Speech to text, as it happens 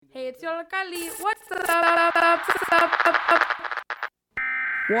It's your Kali. What's up?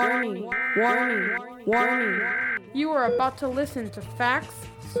 Warning, warning, warning. You are about to listen to facts,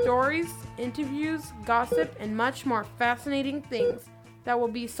 stories, interviews, gossip, and much more fascinating things that will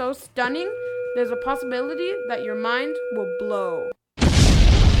be so stunning, there's a possibility that your mind will blow.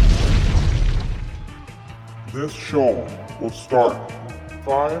 This show will start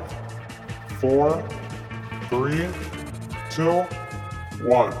 5, 4, 3, 2,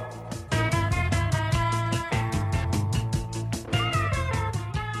 1.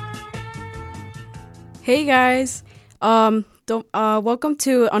 Hey guys, welcome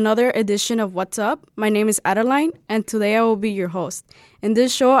to another edition of What's Up. My name is Adeline, and today I will be your host. In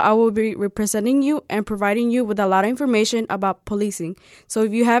this show, I will be representing you and providing you with a lot of information about policing. So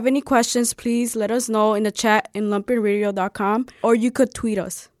if you have any questions, please let us know in the chat in lumpenradio.com, or you could tweet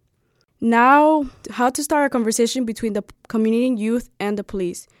us. Now, how to start a conversation between the community youth and the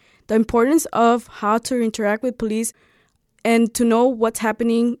police. The importance of how to interact with police and to know what's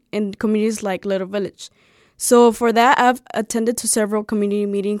happening in communities like Little Village. So for that, I've attended to several community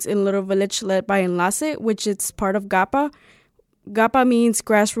meetings in Little Village led by Enlace, which is part of GAPA. GAPA means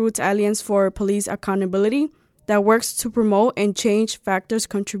Grassroots Alliance for Police Accountability, that works to promote and change factors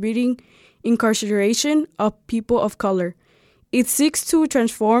contributing incarceration of people of color. It seeks to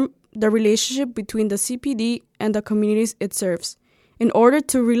transform the relationship between the CPD and the communities it serves in order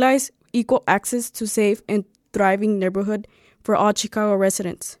to realize equal access to safe and thriving neighborhood for all Chicago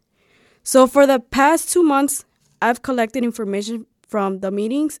residents. So for the past 2 months, I've collected information from the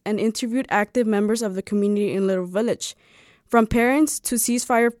meetings and interviewed active members of the community in Little Village, from parents to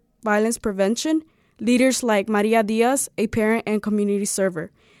ceasefire violence prevention, leaders like Maria Diaz, a parent and community server,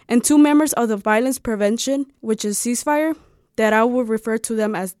 and 2 members of the violence prevention, which is ceasefire, that I will refer to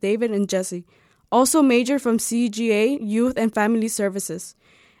them as David and Jesse, also major from CGA, Youth and Family Services,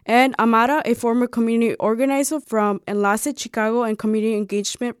 and Amara, a former community organizer from Enlace Chicago and Community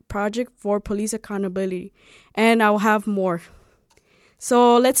Engagement Project for Police Accountability. And I'll have more.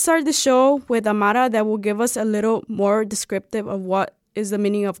 So let's start the show with Amara that will give us a little more descriptive of what is the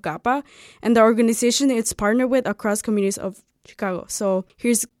meaning of GAPA and the organization it's partnered with across communities of Chicago. So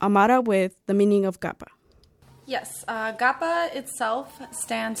here's Amara with the meaning of GAPA. Yes, GAPA itself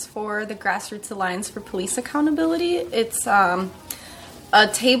stands for the Grassroots Alliance for Police Accountability. It's a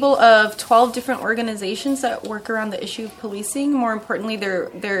table of 12 different organizations that work around the issue of policing. More importantly,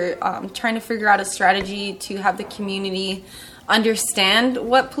 they're trying to figure out a strategy to have the community understand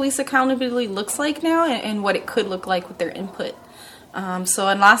what police accountability looks like now and what it could look like with their input. So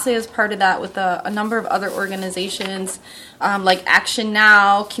Enlace is part of that with a number of other organizations like Action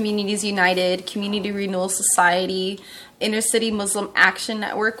Now, Communities United, Community Renewal Society, Inner City Muslim Action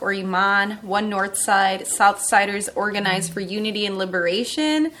Network, or IMAN, One Northside, Southsiders Organized for Unity and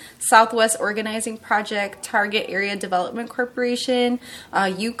Liberation, Southwest Organizing Project, Target Area Development Corporation,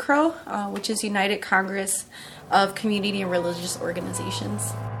 UCRO, which is United Congress of Community and Religious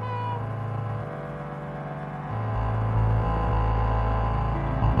Organizations.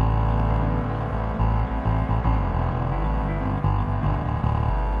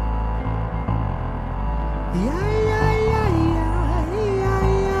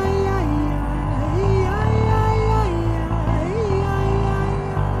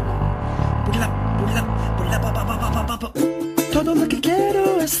 Todo lo que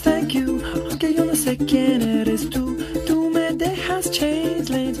quiero es thank you, aunque yo no sé quién eres tú. Tú me dejas change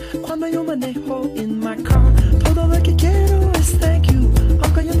lanes cuando yo manejo in my car. Todo lo que quiero es thank you,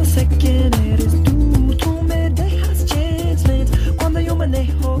 aunque yo no sé quién eres tú. Tú me dejas change lanes cuando yo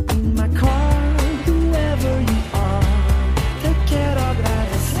manejo in my car. Whoever you are, te quiero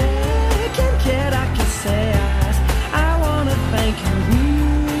agradecer, quien quiera que seas. I wanna thank you,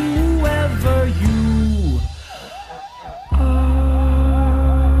 whoever you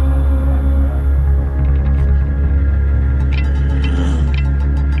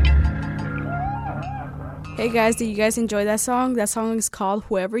Hey guys, did you guys enjoy that song? That song is called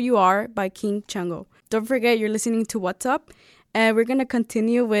Whoever You Are by King Chango. Don't forget you're listening to What's Up, and we're gonna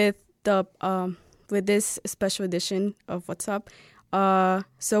continue with the with this special edition of What's Up.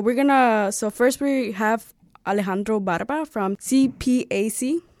 So first we have Alejandro Barba from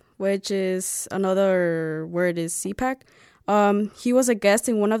CPAC, which is another word is CPAC. He was a guest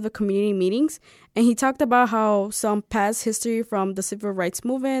in one of the community meetings, and he talked about how some past history from the civil rights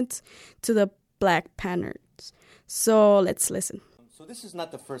movement to the Black Panthers. So let's listen. So this is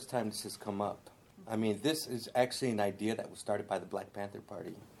not the first time this has come up. I mean, this is actually an idea that was started by the Black Panther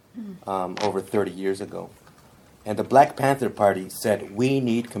Party over 30 years ago. And the Black Panther Party said, we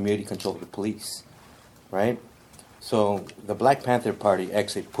need community control of the police, right? So the Black Panther Party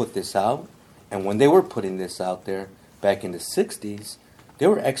actually put this out, and when they were putting this out there back in the 60s, they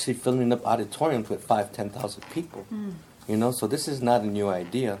were actually filling up auditoriums with 10,000 people. You know, so this is not a new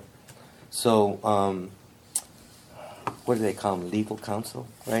idea. So what do they call them? Legal counsel,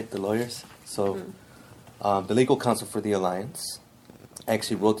 right? The lawyers. So the legal counsel for the Alliance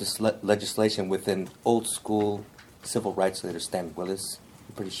actually wrote this legislation with an old school civil rights leader, Stan Willis.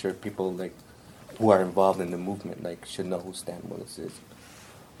 I'm pretty sure people like who are involved in the movement like should know who Stan Willis is.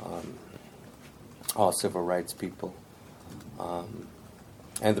 All civil rights people,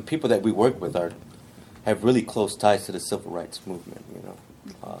 and the people that we work with have really close ties to the civil rights movement. You know,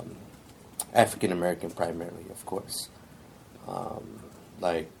 African American primarily, of course.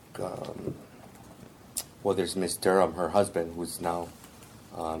 Well, there's Miss Durham, her husband, who's now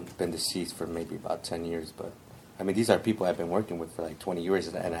been deceased for maybe about 10 years, but. I mean, these are people I've been working with for like 20 years,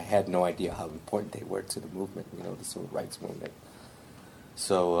 and I had no idea how important they were to the movement, you know, the civil rights movement.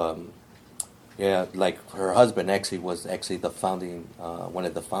 So, yeah, like her husband actually was the founding, one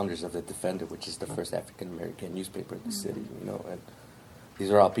of the founders of The Defender, which is the first African-American newspaper in the city, you know, and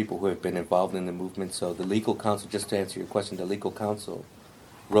these are all people who have been involved in the movement. So the legal counsel, just to answer your question, the legal counsel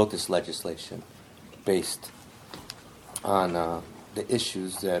wrote this legislation based on the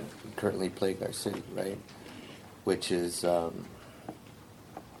issues that currently plague our city, right? Which is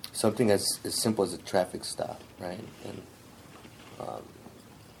something as simple as a traffic stop, right? And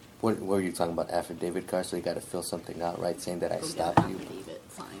what were you talking about? Affidavit card, so you got to fill something out, right? Saying that I stopped you. Affidavit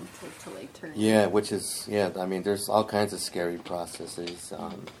signed to like turn. Yeah, which is I mean, there's all kinds of scary processes,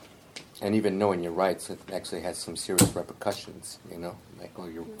 and even knowing your rights, it actually has some serious repercussions. You know, like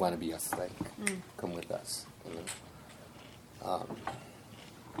you want to be us, like come with us. You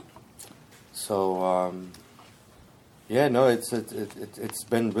know? Yeah, no, it's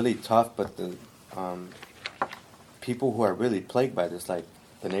been really tough, but the people who are really plagued by this, like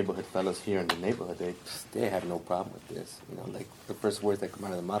the neighborhood fellows here in the neighborhood, they have no problem with this. You know, like the first words that come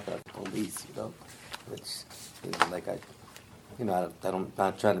out of the mouth are police. You know, which is like I'm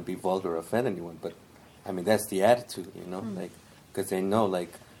not trying to be vulgar or offend anyone, but I mean that's the attitude. You know, like because they know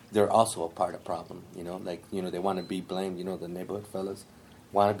like they're also a part of the problem. You know, like they want to be blamed. You know, the neighborhood fellows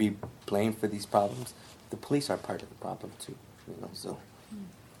want to be blamed for these problems. The police are part of the problem too, you know. So,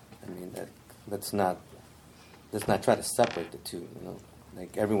 I mean, let's not try to separate the two, you know.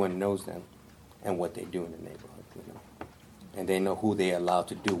 Like everyone knows them and what they do in the neighborhood, you know, and they know who they allow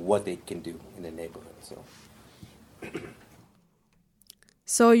to do what they can do in the neighborhood.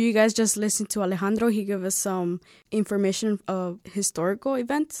 So you guys just listened to Alejandro. He gave us some information of historical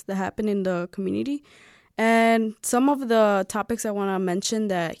events that happened in the community. And some of the topics I want to mention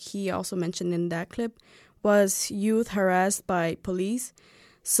that he also mentioned in that clip was youth harassed by police.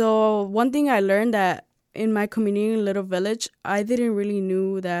 So one thing I learned that in my community in Little Village, I didn't really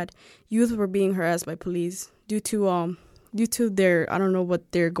knew that youth were being harassed by police due to their, I don't know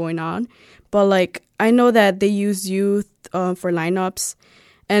what they're going on, but like I know that they use youth for lineups,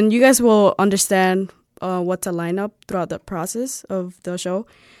 and you guys will understand what's a lineup throughout the process of the show.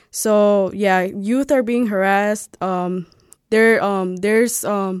 So yeah, youth are being harassed. There's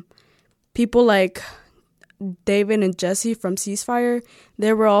people like David and Jesse from Ceasefire.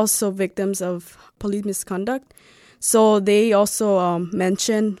 They were also victims of police misconduct. So they also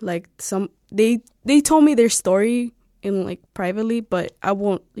mentioned like they told me their story in like privately, but I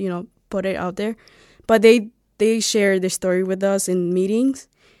won't put it out there. But they shared their story with us in meetings.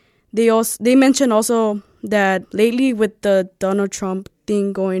 They mentioned also that lately with the Donald Trump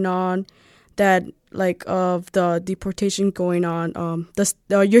thing going on, that like of the deportation going on,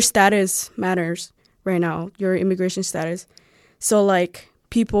 your status matters right now, your immigration status. So like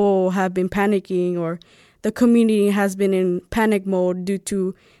people have been panicking, or the community has been in panic mode due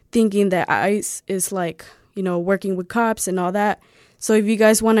to thinking that ICE is like working with cops and all that. So if you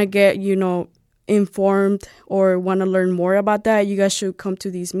guys want to get informed or want to learn more about that, you guys should come to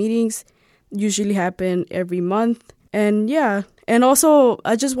these meetings. Usually happen every month. And yeah, and also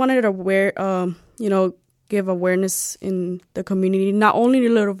I just wanted to give awareness in the community. Not only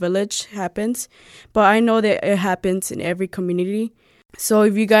in Little Village happens, but I know that it happens in every community. So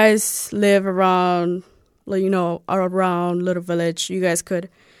if you guys live around around Little Village, you guys could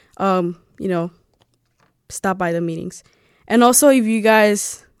stop by the meetings. And also if you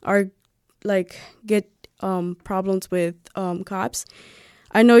guys are like get problems with cops,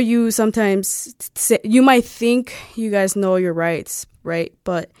 I know you sometimes you might think you guys know your rights, right?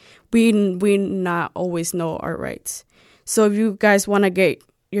 But we not always know our rights. So if you guys want to get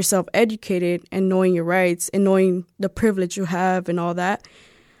yourself educated and knowing your rights and knowing the privilege you have and all that,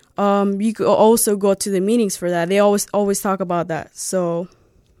 You could also go to the meetings for that. They always talk about that. So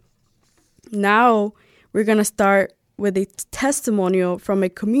now we're going to start with a testimonial from a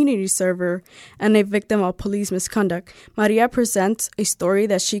community server and a victim of police misconduct. Maria presents a story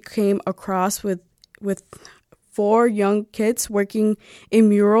that she came across with 4 young kids working a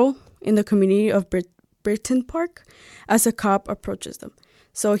mural in the community of Britton Park as a cop approaches them.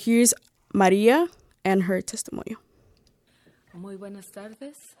 So here's Maria and her testimonial. Muy buenas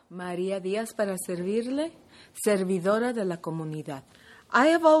tardes. María Díaz para servirle, servidora de la comunidad. I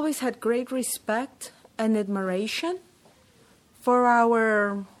have always had great respect and admiration for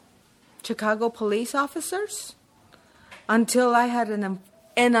our Chicago police officers until I had an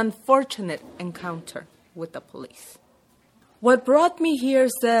unfortunate encounter with the police. What brought me here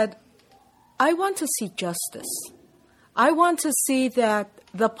is that I want to see justice. I want to see that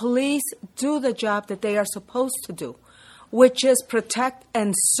the police do the job that they are supposed to do, which is protect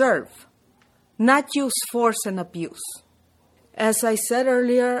and serve, not use force and abuse. As I said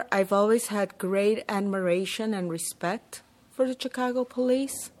earlier, I've always had great admiration and respect for the Chicago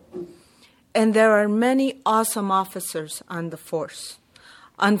police, and there are many awesome officers on the force.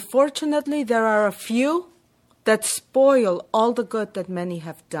 Unfortunately, there are a few that spoil all the good that many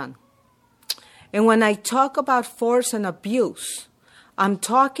have done. And when I talk about force and abuse, I'm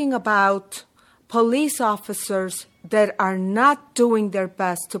talking about police officers that are not doing their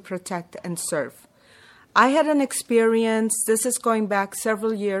best to protect and serve. I had an experience, this is going back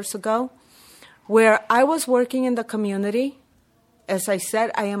several years ago, where I was working in the community. As I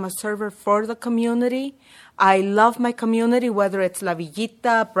said, I am a server for the community. I love my community, whether it's La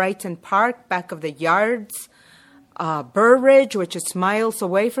Villita, Brighton Park, back of the yards, Burr Ridge, which is miles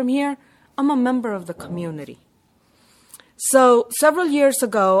away from here. I'm a member of the community. So several years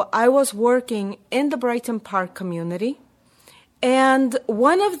ago, I was working in the Brighton Park community, and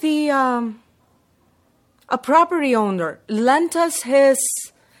one of the a property owner lent us his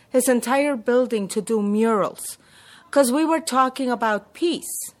entire building to do murals, because we were talking about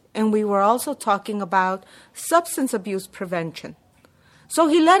peace, and we were also talking about substance abuse prevention. So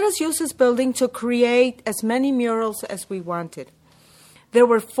he let us use his building to create as many murals as we wanted. There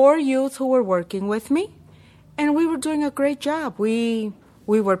were 4 youth who were working with me, and we were doing a great job. We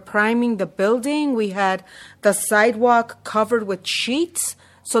were priming the building. We had the sidewalk covered with sheets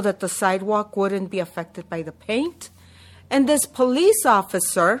so that the sidewalk wouldn't be affected by the paint. And this police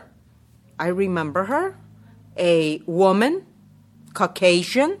officer, I remember her, a woman,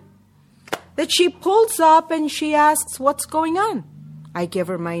 Caucasian, that she pulls up and she asks, "What's going on?" I give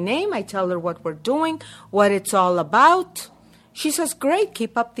her my name. I tell her what we're doing, what it's all about. She says, "Great,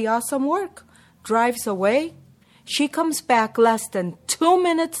 keep up the awesome work." Drives away. She comes back less than 2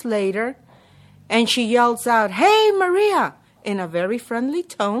 minutes later, and she yells out, "Hey, Maria," in a very friendly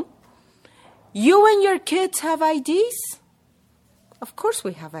tone, "you and your kids have IDs?" Of course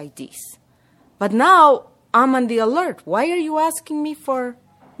we have IDs. But now I'm on the alert. Why are you asking me for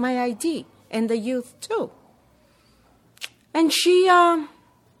my ID? And the youth too. And she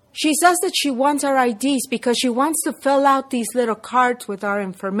says that she wants our IDs because she wants to fill out these little cards with our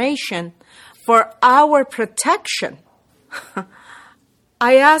information for our protection.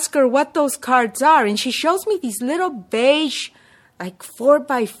 I ask her what those cards are, and she shows me these little beige, like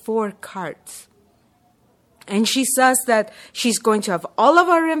 4x4 cards. And she says that she's going to have all of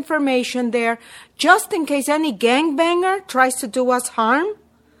our information there, just in case any gangbanger tries to do us harm,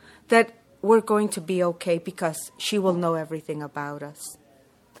 that we're going to be okay because she will know everything about us.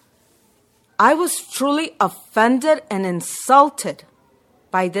 I was truly offended and insulted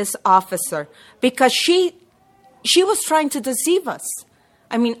by this officer because she was trying to deceive us.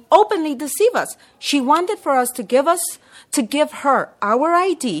 I mean, openly deceive us. She wanted for us to give her our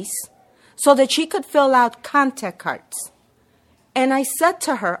IDs so that she could fill out contact cards. And I said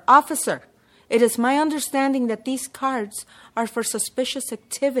to her, "Officer, it is my understanding that these cards are for suspicious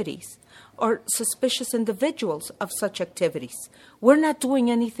activities or suspicious individuals of such activities. We're not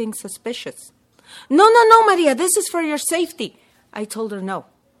doing anything suspicious." No, Maria, this is for your safety. I told her no.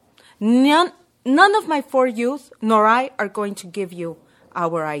 None of my 4 youth nor I are going to give you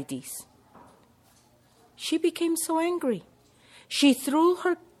our IDs. She became so angry. She threw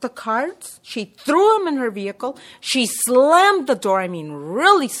the cards. She threw them in her vehicle. She slammed the door. I mean,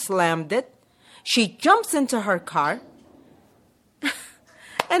 really slammed it. She jumps into her car.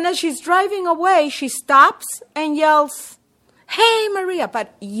 And as she's driving away, she stops and yells, "Hey, Maria,"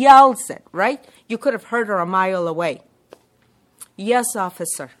 but yells it, right? You could have heard her a mile away. "Yes,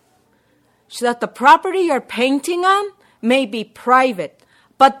 officer." She said, "The property you're painting on may be private,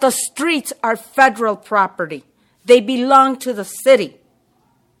 but the streets are federal property. They belong to the city."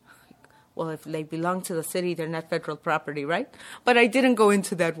 Well, if they belong to the city, they're not federal property, right? But I didn't go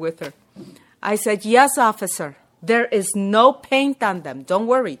into that with her. I said, yes, officer, there is no paint on them. Don't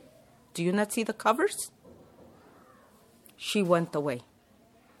worry. Do you not see the covers? She went away.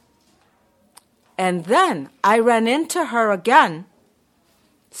 And then I ran into her again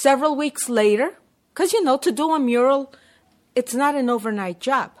several weeks later, because, to do a mural, it's not an overnight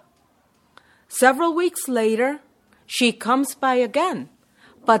job. Several weeks later, she comes by again.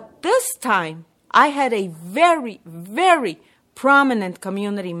 But this time, I had a very, very prominent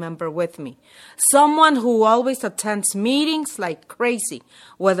community member with me. Someone who always attends meetings like crazy,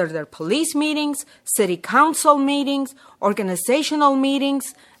 whether they're police meetings, city council meetings, organizational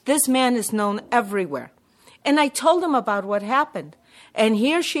meetings. This man is known everywhere. And I told him about what happened. And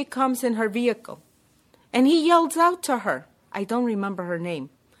here she comes in her vehicle. And he yells out to her. I don't remember her name.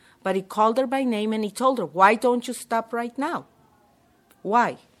 But he called her by name and he told her, why don't you stop right now?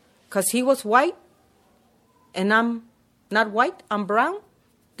 Why? Because he was white and I'm not white, I'm brown?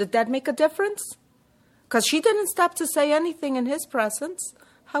 Did that make a difference? Because she didn't stop to say anything in his presence.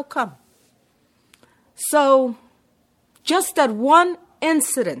 How come? So, just that one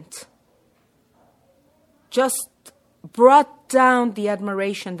incident just brought down the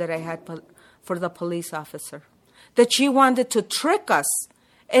admiration that I had for the police officer. That she wanted to trick us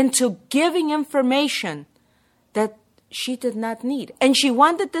into giving information that she did not need. And she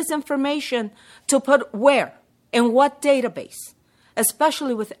wanted this information to put where? In what database?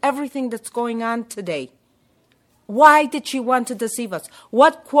 Especially with everything that's going on today. Why did she want to deceive us?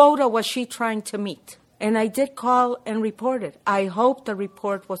 What quota was she trying to meet? And I did call and report it. I hope the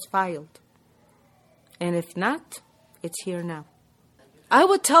report was filed. And if not, it's here now. I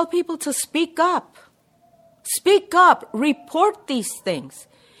would tell people to speak up. Speak up. Report these things.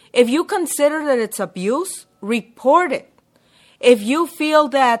 If you consider that it's abuse, report it. If you feel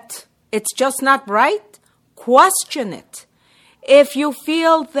that it's just not right, question it. If you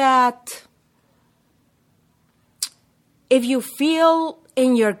feel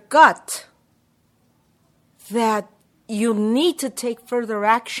in your gut that you need to take further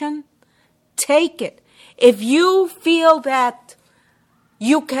action, take it. If you feel that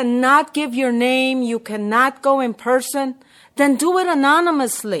you cannot give your name, you cannot go in person, then do it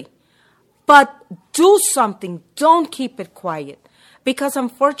anonymously. But do something. Don't keep it quiet. Because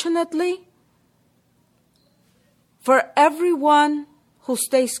unfortunately, for everyone who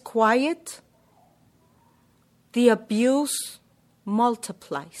stays quiet, the abuse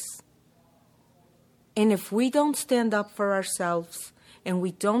multiplies. And if we don't stand up for ourselves and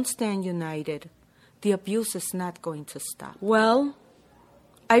we don't stand united, the abuse is not going to stop. Well,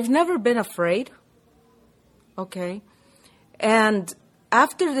 I've never been afraid. Okay? And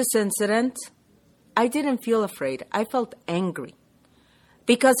after this incident, I didn't feel afraid. I felt angry.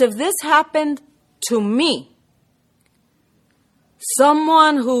 Because if this happened to me,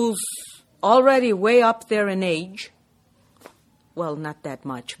 someone who's already way up there in age, well, not that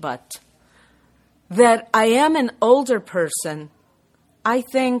much, but that I am an older person, I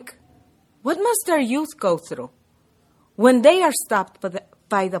think, what must our youth go through when they are stopped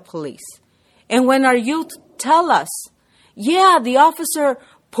by the police? And when our youth tell us, yeah, the officer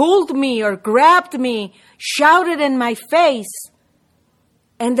pulled me or grabbed me, shouted in my face,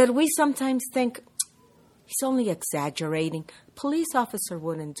 and that we sometimes think, he's only exaggerating. Police officer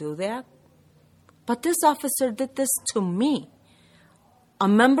wouldn't do that. But this officer did this to me, a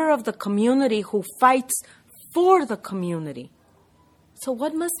member of the community who fights for the community. So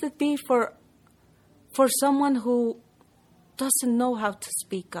what must it be for someone who doesn't know how to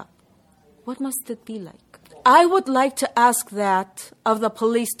speak up? What must it be like? I would like to ask that of the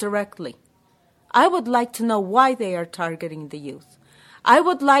police directly. I would like to know why they are targeting the youth. I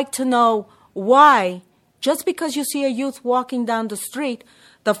would like to know why, just because you see a youth walking down the street,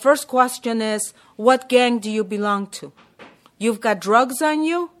 the first question is, what gang do you belong to? You've got drugs on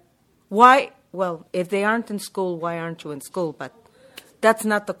you? Why? Well, if they aren't in school, why aren't you in school? But that's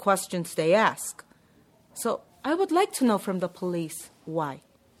not the questions they ask. So I would like to know from the police why.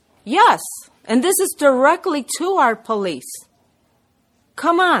 Yes, and this is directly to our police.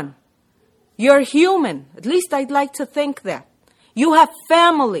 Come on. You're human. At least I'd like to think that. You have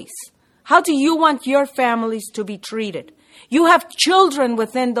families. How do you want your families to be treated? You have children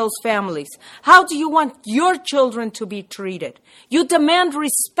within those families. How do you want your children to be treated? You demand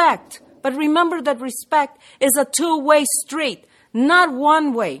respect, but remember that respect is a two-way street, not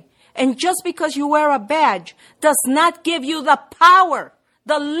one way. And just because you wear a badge does not give you the power,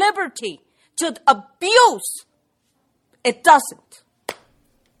 the liberty to abuse. It doesn't.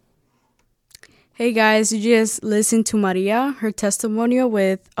 Hey guys, you just listened to Maria, her testimonial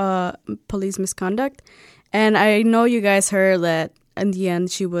with police misconduct. And I know you guys heard that in the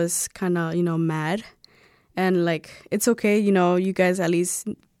end she was kind of, mad. And like, it's okay, you guys at least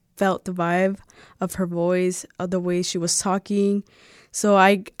felt the vibe of her voice, of the way she was talking. So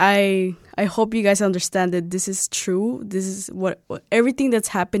I hope you guys understand that this is true. This is what everything that's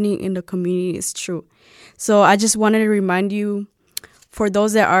happening in the community is true. So I just wanted to remind you, for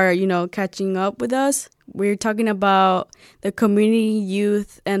those that are, catching up with us, we're talking about the community,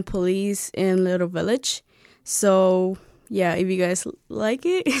 youth, and police in Little Village. So, yeah, if you guys like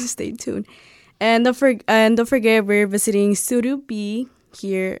it, stay tuned. And don't forget, we're visiting Studio B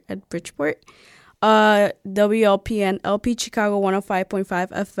here at Bridgeport. WLPN LP Chicago 105.5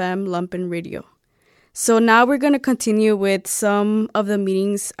 FM Lumpen Radio. So now we're going to continue with some of the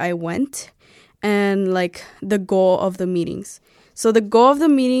meetings I went and like the goal of the meetings. So the goal of the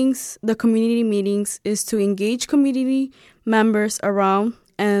meetings, the community meetings, is to engage community members around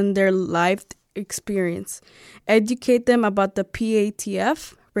and their lived experience, educate them about the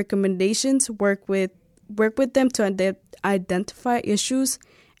PATF recommendations, work with them to identify issues,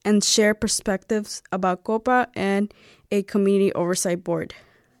 and share perspectives about COPA and a community oversight board.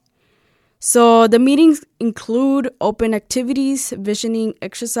 So the meetings include open activities, visioning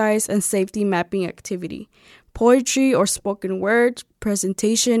exercise, and safety mapping activity, poetry or spoken word,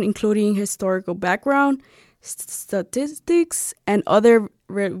 presentation including historical background, statistics, and other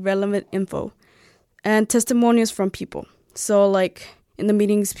relevant info, and testimonials from people. So like in the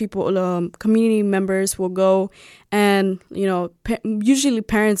meetings, community members will go, and usually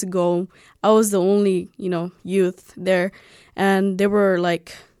parents go. I was the only youth there, and they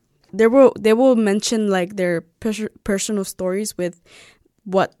will mention like their personal stories with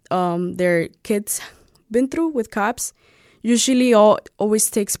what their kids been through with cops. Usually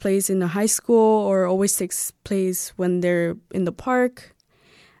always takes place in a high school, or always takes place when they're in the park.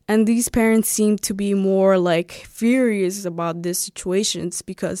 And these parents seem to be more like furious about these situations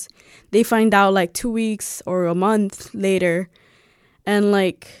because they find out like 2 weeks or a month later. And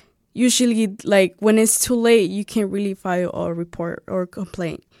like usually like when it's too late, you can't really file a report or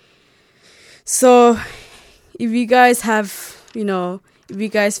complaint. So if you guys if you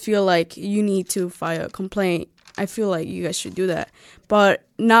guys feel like you need to file a complaint, I feel like you guys should do that. But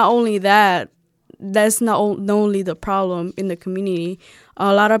not only that, that's not only the problem in the community.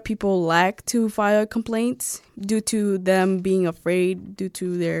 A lot of people lack to file complaints due to them being afraid, due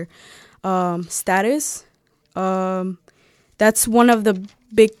to their status. That's one of the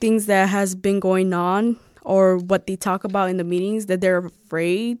big things that has been going on, or what they talk about in the meetings, that they're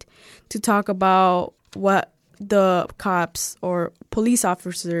afraid to talk about what the cops or police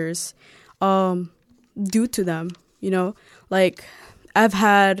officers do to them. Like I've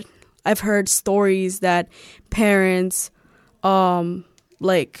heard stories that parents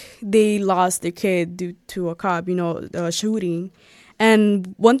like they lost their kid due to a cop, the shooting.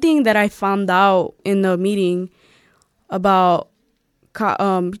 And one thing that I found out in the meeting about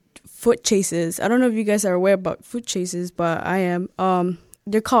foot chases, I don't know if you guys are aware about foot chases, but I am.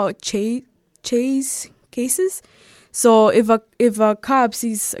 They're called chase cases. So if a cop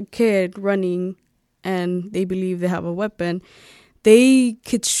sees a kid running and they believe they have a weapon, they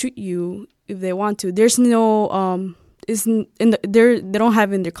could shoot you if they want to. There's no they don't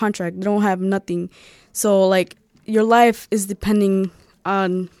have in their contract. They don't have nothing. So like your life is depending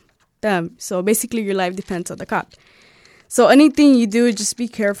on them. So basically your life depends on the cop. So anything you do, just be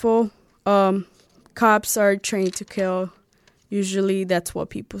careful. Cops are trained to kill. Usually that's what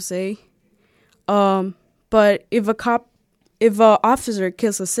people say. But if a officer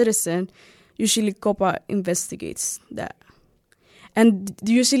kills a citizen, usually COPA investigates that. And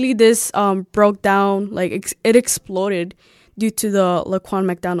usually this broke down, like it exploded due to the Laquan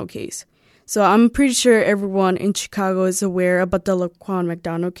McDonald case. So I'm pretty sure everyone in Chicago is aware about the Laquan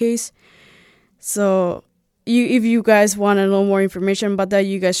McDonald case. So if you guys want to know more information about that,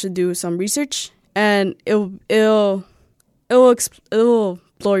 you guys should do some research, and it'll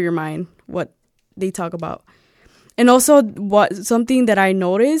blow your mind what they talk about. And also something that I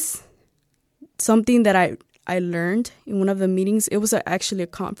noticed, something that I learned in one of the meetings, it was actually a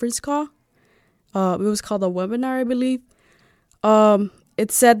conference call. It was called a webinar, I believe.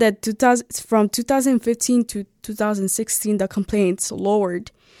 It said that from 2015 to 2016, the complaints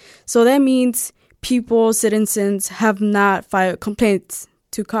lowered. So that means citizens have not filed complaints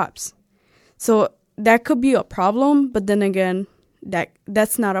to cops. So that could be a problem, but then again,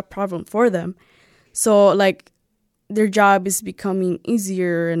 that's not a problem for them. So like their job is becoming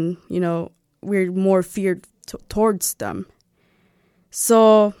easier, and we're more feared towards them.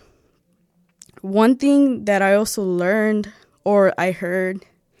 So one thing that I also learned or I heard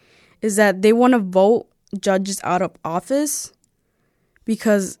is that they want to vote judges out of office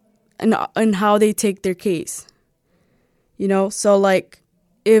because and how they take their case. You know, so like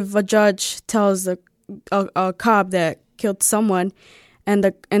if a judge tells a cop that killed someone and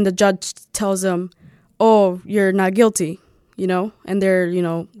the judge tells them, "Oh, you're not guilty," you know, and they're, you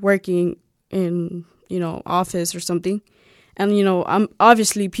know, working in, you know, office or something. And, you know,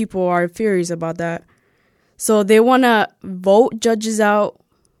 obviously people are furious about that. So they want to vote judges out,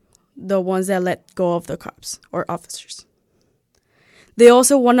 the ones that let go of the cops or officers. They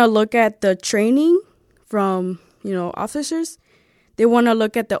also want to look at the training from, you know, officers. They want to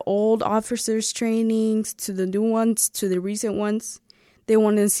look at the old officers' trainings to the new ones, to the recent ones. They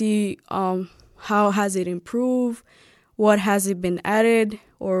want to see how has it improved, what has it been added,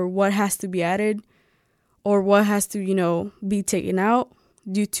 or what has to be added, or what has to, you know, be taken out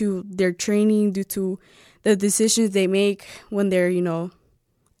due to their training, due to the decisions they make when they're, you know,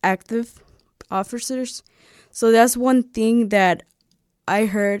 active officers. So that's one thing that I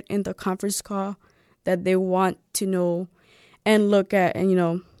heard in the conference call that they want to know and look at, and, you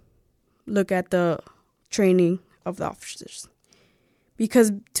know, look at the training of the officers.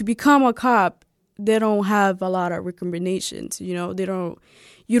 Because to become a cop, they don't have a lot of recommendations, you know,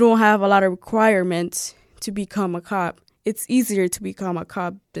 you don't have a lot of requirements to become a cop. It's easier to become a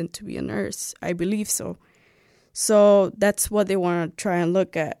cop than to be a nurse. I believe so. So that's what they want to try and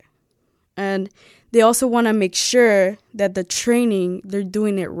look at. And they also want to make sure that the training, they're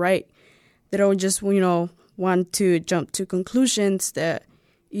doing it right. They don't just, you know, want to jump to conclusions that,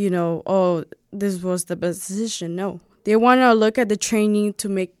 you know, oh, this was the best decision. No. They want to look at the training to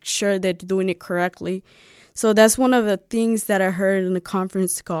make sure they're doing it correctly. So that's one of the things that I heard in the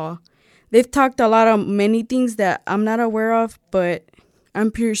conference call. They've talked a lot of many things that I'm not aware of, but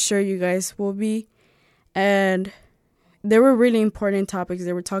I'm pretty sure you guys will be. And they were really important topics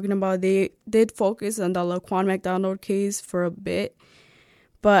they were talking about. They did focus on the Laquan McDonald case for a bit,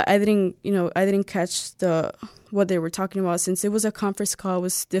 but I didn't catch what they were talking about since it was a conference call. It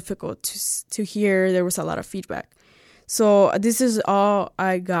was difficult to hear. There was a lot of feedback. So this is all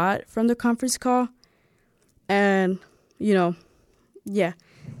I got from the conference call. And, you know, yeah.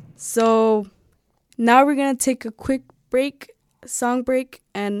 So now we're going to take a quick song break,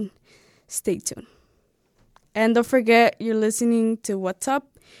 and stay tuned. And don't forget, you're listening to What's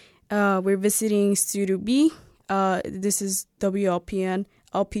Up. We're visiting Studio B. This is WLPN,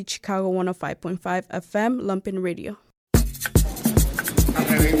 LP Chicago 105.5 FM, Lumpin Radio.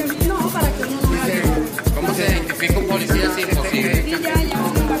 ¿Cómo se identifica un policía sin posible? Y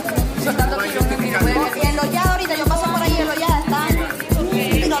en los ya ahorita yo paso por ahí, en los ya están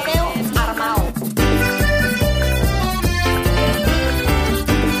tiroteo armado.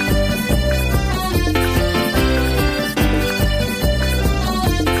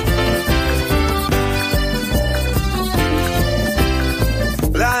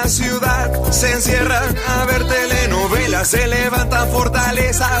 La ciudad se encierra a ver telenovelas, se levantan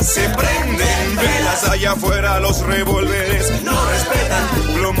fortalezas, se prenden velas. Allá afuera los revólveres no respetan,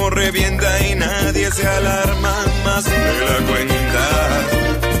 plomo revienta y nadie se alarma más de la cuenta.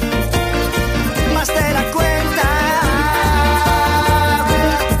 Más de la cuenta.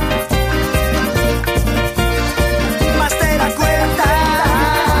 Más de la cuenta.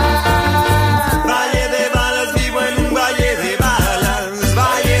 Valle de balas, vivo en un valle de balas.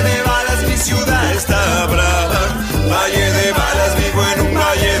 Valle de balas, mi ciudad está brava. Valle de balas, vivo en un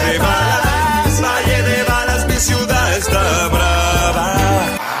valle de balas. Valle de balas, mi ciudad está brava.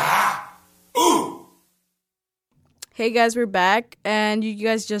 Hey guys, we're back, and you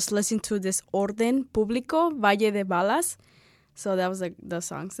guys just listened to this Orden Público, Valle de Balas. So that was the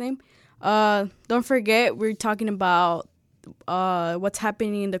song's name. Don't forget, we're talking about what's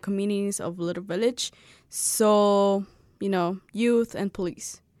happening in the communities of Little Village. So, you know, youth and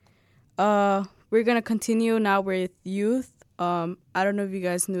police. We're going to continue now with youth. I don't know if you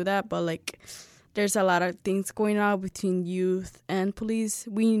guys knew that, but like there's a lot of things going on between youth and police.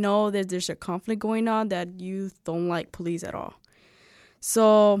 We know that there's a conflict going on, that youth don't like police at all.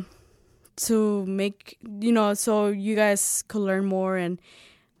 So to make, you know, so you guys could learn more and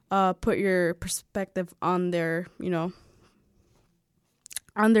put your perspective on their, you know,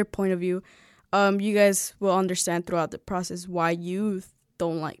 on their point of view, you guys will understand throughout the process why youth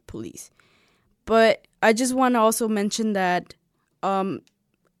don't like police. But I just want to also mention that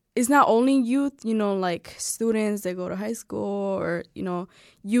it's not only youth, you know, like students that go to high school, or, you know,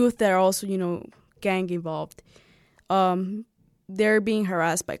 youth that are also, you know, gang involved. They're being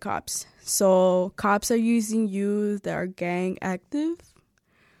harassed by cops. So cops are using youth that are gang active.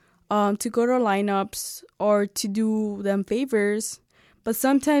 to go to lineups or to do them favors, but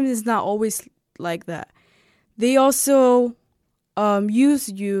sometimes it's not always like that. They also use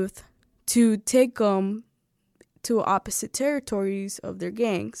youth to take them to opposite territories of their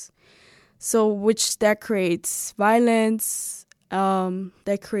gangs. So which that creates violence,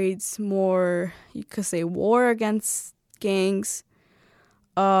 that creates more, you could say, war against gangs,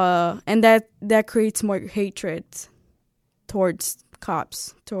 and that creates more hatred towards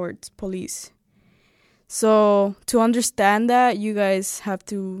cops, towards police. So to understand that, you guys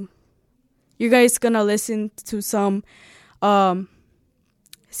gonna listen to some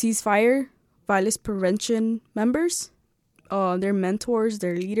ceasefire violence prevention members, their mentors,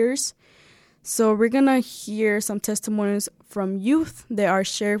 their leaders. So we're gonna hear some testimonies from youth that are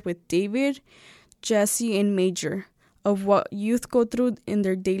shared with David, Jesse, and Major of what youth go through in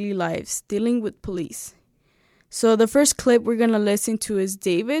their daily lives dealing with police. So the first clip we're gonna listen to is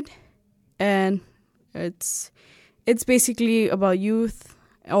David, and it's basically about youth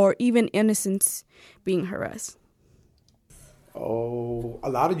or even innocents being harassed. Oh, a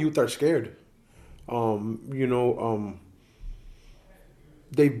lot of youth are scared.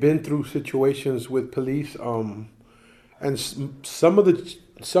 They've been through situations with police, and some of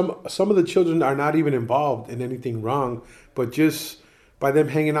the children are not even involved in anything wrong, but just by them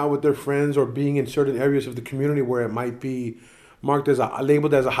hanging out with their friends or being in certain areas of the community where it might be marked as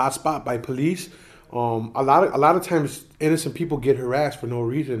labeled as a hotspot by police. A lot of times innocent people get harassed for no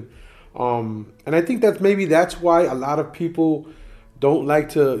reason, and I think that's why a lot of people don't like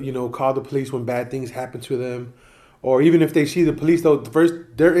to call the police when bad things happen to them. Or even if they see the police, though,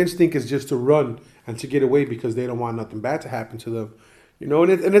 their instinct is just to run and to get away because they don't want nothing bad to happen to them.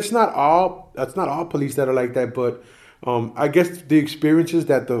 And it's not all police that are like that, but I guess the experiences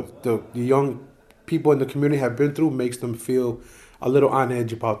that the young people in the community have been through makes them feel a little on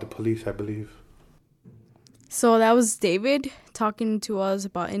edge about the police, I believe. So that was David talking to us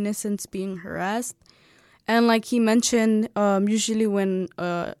about innocents being harassed. And like he mentioned, usually when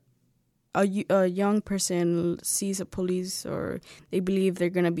a young person sees a police or they believe they're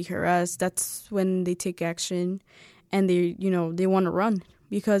going to be harassed, that's when they take action and they want to run,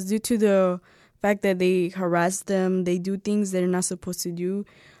 because due to the fact that they harass them, they do things they're not supposed to do.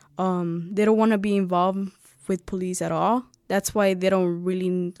 They don't want to be involved with police at all. That's why they don't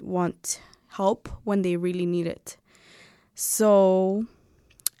really want help when they really need it. So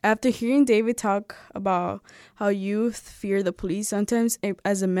after hearing David talk about how youth fear the police, sometimes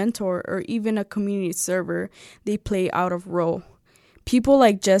as a mentor or even a community server, they play out of role. People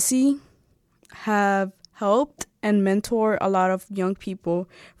like Jesse have helped and mentor a lot of young people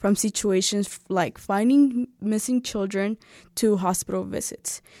from situations like finding missing children to hospital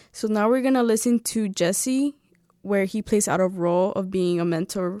visits. So now we're going to listen to Jesse, where he plays out of role of being a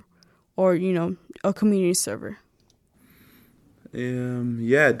mentor or, a community server.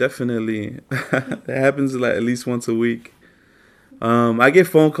 Yeah, definitely. That happens like at least once a week. I get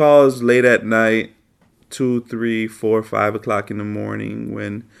phone calls late at night, 2, 3, 4, 5 o'clock in the morning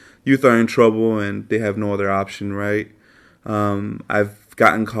when youth are in trouble and they have no other option, right? I've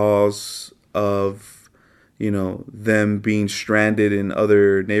gotten calls of, them being stranded in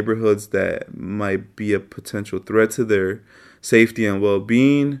other neighborhoods that might be a potential threat to their safety and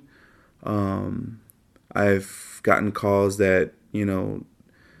well-being. I've gotten calls that,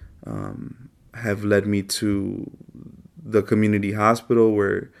 have led me to the community hospital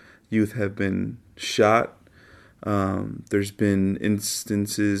where youth have been shot. There's been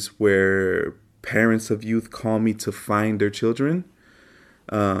instances where parents of youth call me to find their children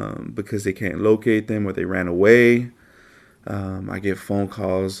because they can't locate them or they ran away. I get phone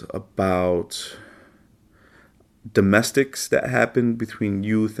calls about domestics that happen between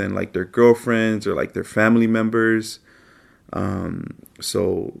youth and like their girlfriends or like their family members.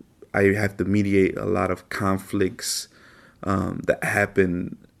 So I have to mediate a lot of conflicts that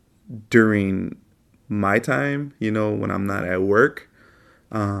happen during my time, when I'm not at work.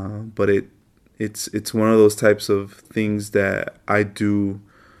 But it's one of those types of things that I do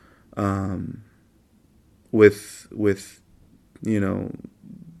with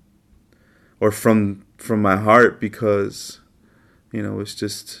or from my heart, because it's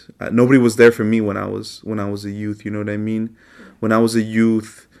just nobody was there for me when I was a youth. You know what I mean? When I was a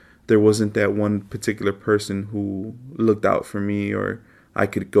youth, there wasn't that one particular person who looked out for me or I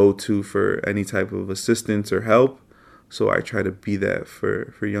could go to for any type of assistance or help. So I try to be that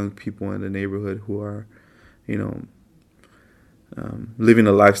for young people in the neighborhood who are, living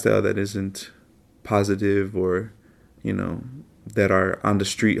a lifestyle that isn't positive or, that are on the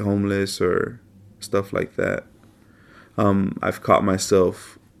street homeless or stuff like that. I've caught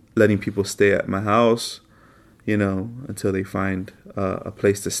myself letting people stay at my house, until they find a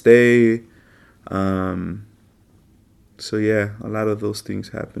place to stay. So yeah, a lot of those things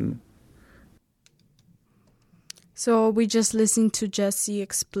happen. So we just listened to Jesse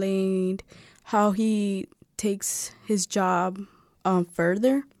explain how he takes his job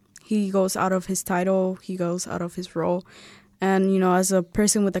further. He goes out of his title, he goes out of his role. And, as a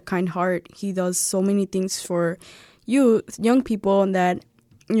person with a kind heart, he does so many things for young people that,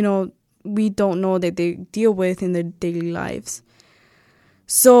 we don't know that they deal with in their daily lives.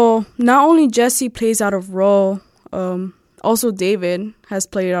 So not only Jesse plays out of role, also David has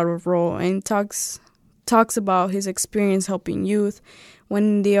played out of role and talks about his experience helping youth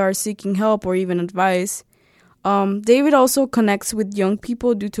when they are seeking help or even advice. David also connects with young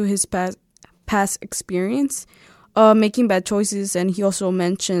people due to his past experience, making bad choices, and he also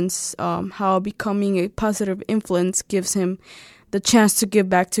mentions how becoming a positive influence gives him the chance to give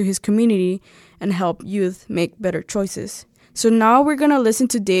back to his community and help youth make better choices. So now we're going to listen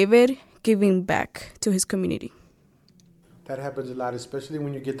to David giving back to his community. That happens a lot, especially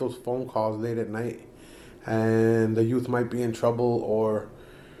when you get those phone calls late at night and the youth might be in trouble or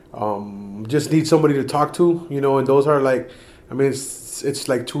just need somebody to talk to, and those are like, it's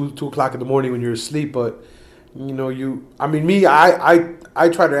like 2 o'clock in the morning when you're asleep, but I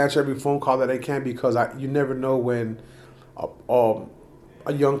try to answer every phone call that I can because you never know when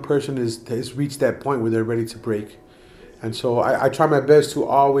a young person has reached that point where they're ready to break. And so I try my best to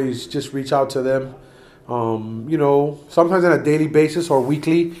always just reach out to them, sometimes on a daily basis or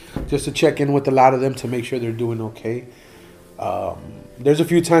weekly, just to check in with a lot of them to make sure they're doing okay. There's a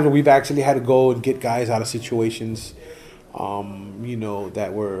few times where we've actually had to go and get guys out of situations, that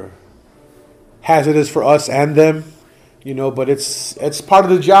were hazardous for us and them, but it's part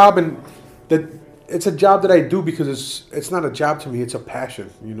of the job, and it's a job that I do because it's not a job to me, it's a passion,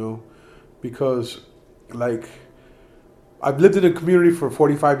 because like I've lived in the community for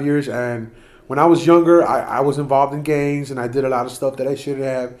 45 years, and when I was younger, I was involved in gangs and I did a lot of stuff that I shouldn't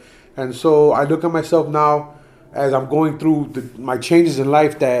have, and so I look at myself now as I'm going through my changes in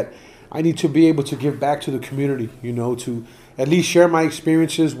life that I need to be able to give back to the community, to at least share my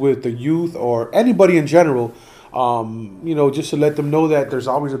experiences with the youth or anybody in general, just to let them know that there's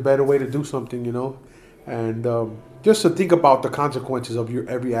always a better way to do something, and just to think about the consequences of your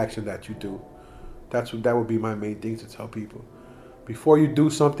every action that you do. That would be my main thing to tell people. Before you do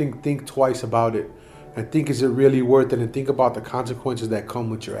something, think twice about it and think, is it really worth it, and think about the consequences that come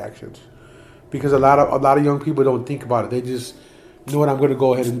with your actions. Because a lot of young people don't think about it. They just know what, I'm going to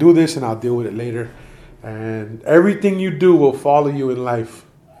go ahead and do this and I'll deal with it later. And everything you do will follow you in life.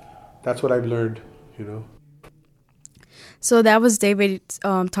 That's what I've learned, So that was David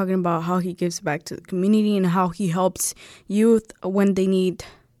talking about how he gives back to the community and how he helps youth when they need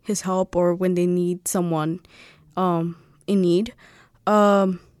his help or when they need someone in need.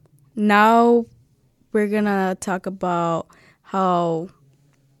 Now we're going to talk about how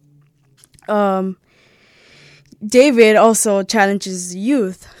David also challenges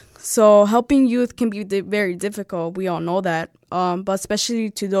youth. So helping youth can be very difficult. We all know that. But especially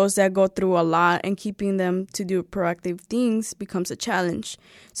to those that go through a lot, and keeping them to do proactive things becomes a challenge.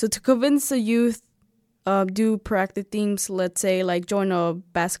 So to convince the youth do proactive things, let's say like join a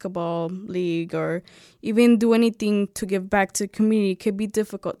basketball league or even do anything to give back to the community, could be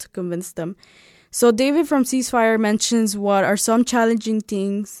difficult to convince them. So David from Ceasefire mentions what are some challenging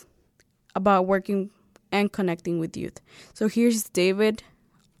things about working and connecting with youth. So here's David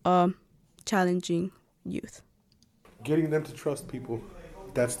challenging youth. Getting them to trust people.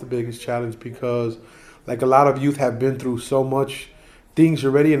 That's the biggest challenge, because like a lot of youth have been through so much things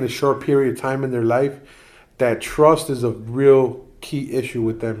already in a short period of time in their life that trust is a real key issue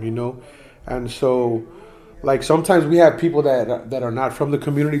with them, And so like sometimes we have people that are not from the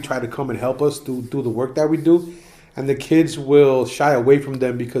community try to come and help us do the work that we do, and the kids will shy away from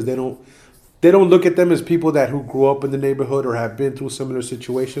them because they don't look at them as people who grew up in the neighborhood or have been through similar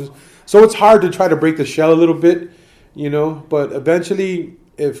situations. So it's hard to try to break the shell a little bit, but eventually,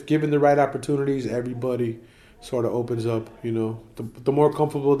 if given the right opportunities, everybody sort of opens up, The more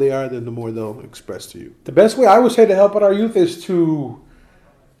comfortable they are, then the more they'll express to you. The best way I would say to help out our youth is to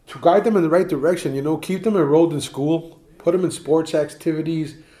guide them in the right direction, keep them enrolled in school, put them in sports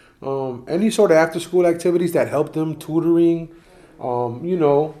activities, any sort of after-school activities that help them, tutoring,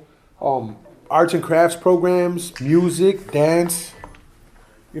 arts and crafts programs, music, dance,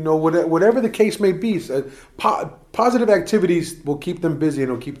 whatever the case may be. Positive activities will keep them busy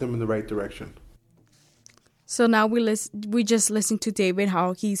and will keep them in the right direction. So now we just listened to David,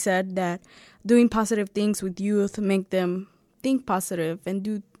 how he said that doing positive things with youth make them think positive and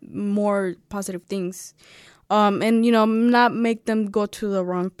do more positive things, and not make them go to the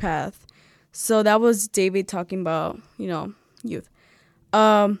wrong path. So that was David talking about youth.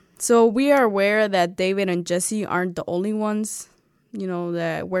 So we are aware that David and Jesse aren't the only ones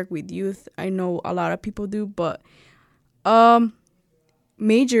that work with youth. I know a lot of people do, but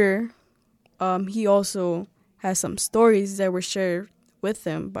Major, he also has some stories that were shared with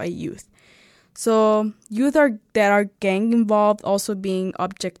him by youth. So youth that are gang involved, also being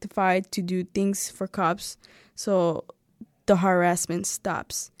objectified to do things for cops, so the harassment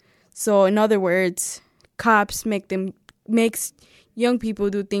stops. So in other words, cops makes young people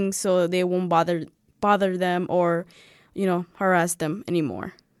do things so they won't bother them or harass them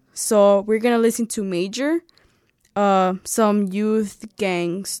anymore. So we're gonna listen to Major, some youth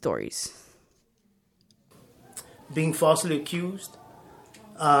gang stories. Being falsely accused,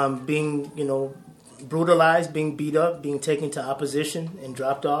 being brutalized, being beat up, being taken to opposition and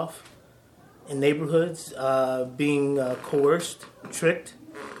dropped off in neighborhoods, being coerced, tricked.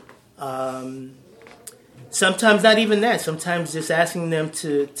 Sometimes not even that. Sometimes just asking them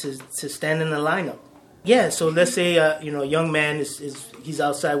to stand in the lineup. Yeah, so let's say a young man he's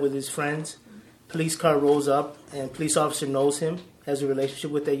outside with his friends. Police car rolls up, and police officer knows him, has a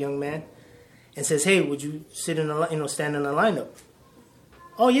relationship with that young man, and says, "Hey, would you sit in stand in a lineup?"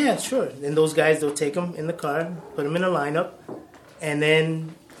 Oh yeah, sure. Then those guys, they'll take him in the car, put him in a lineup, and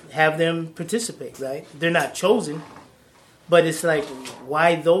then have them participate. Right? They're not chosen, but it's like,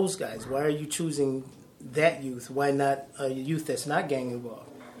 why those guys? Why are you choosing that youth? Why not a youth that's not gang involved?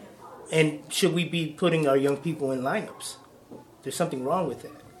 And should we be putting our young people in lineups? There's something wrong with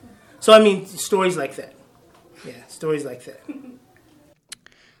that. So, I mean, stories like that. Yeah, stories like that.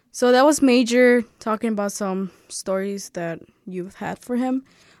 So that was Major talking about some stories that you've had for him.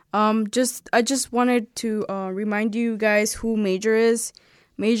 I just wanted to remind you guys who Major is.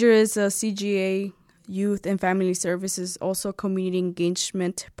 Major is a CGA Youth and Family Services, also community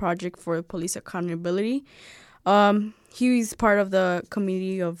engagement project for police accountability. He's part of the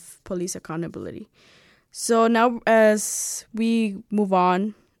Committee of Police Accountability. So now as we move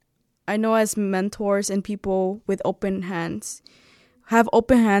on, I know as mentors and people with open hands, have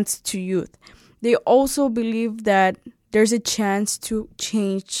open hands to youth, they also believe that there's a chance to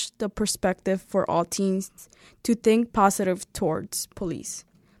change the perspective for all teens to think positive towards police.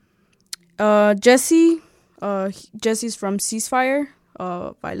 Jesse's from Ceasefire,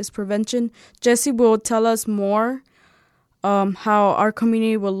 Violence Prevention. Jesse will tell us more how our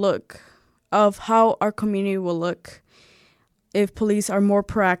community will look if police are more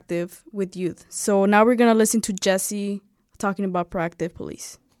proactive with youth. So now we're going to listen to Jesse talking about proactive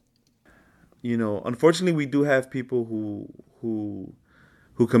police. Unfortunately, we do have people who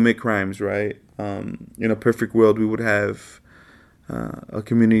commit crimes, right? In a perfect world, we would have a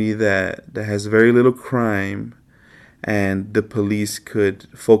community that has very little crime, and the police could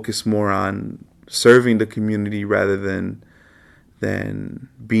focus more on serving the community rather than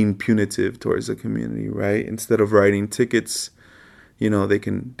being punitive towards the community, right? Instead of writing tickets, they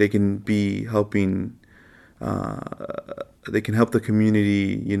can be helping. They can help the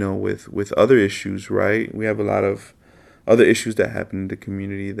community, with other issues, right? We have a lot of other issues that happen in the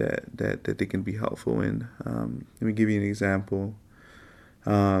community that they can be helpful in. Let me give you an example.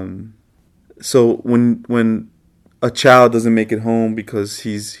 So when a child doesn't make it home because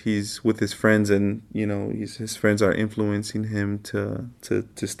he's with his friends and his friends are influencing him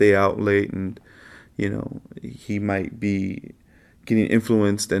to stay out late, and he might be getting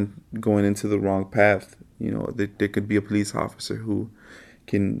influenced and going into the wrong path. There could be a police officer who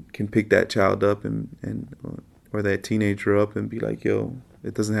can pick that child up or that teenager up and be like, yo,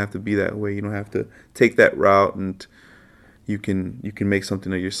 it doesn't have to be that way. You don't have to take that route, and you can make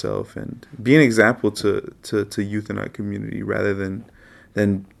something of yourself and be an example to youth in our community rather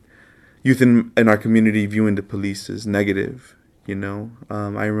than youth in our community viewing the police as negative.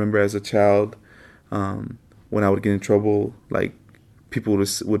 I remember as a child, when I would get in trouble, like people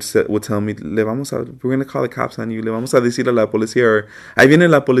would tell me, we're going to call the cops on you, le vamos a decir a la policía, or ahí viene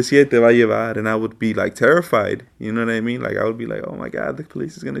la policía y te va a llevar, and I would be like terrified, you know what I mean? Like I would be like, oh my God, the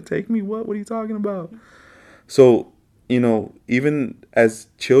police is going to take me, what are you talking about? So, even as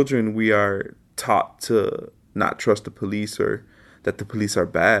children, we are taught to not trust the police or that the police are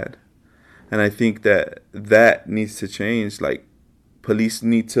bad. And I think that needs to change. Like, police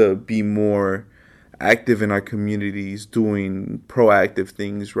need to be more active in our communities, doing proactive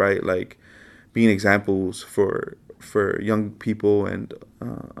things, right? Like being examples for young people and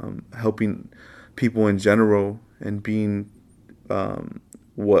helping people in general, and being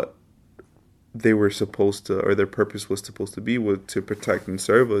what they were supposed to, or their purpose was supposed to be, was to protect and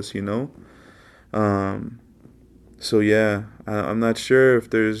serve us, you know? So yeah, I'm not sure if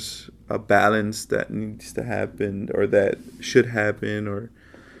there's a balance that needs to happen, or that should happen, or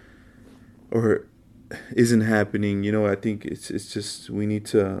isn't happening. You know, I think it's just, we need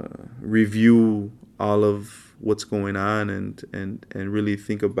to review all of what's going on and really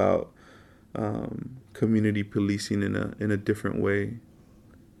think about community policing in a different way.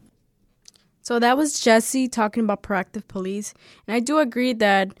 So that was Jesse talking about proactive police, and I do agree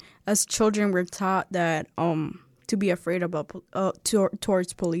that as children we're taught that to be afraid about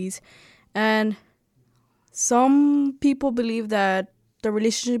towards police, and some people believe that the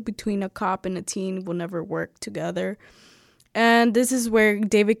relationship between a cop and a teen will never work together. And this is where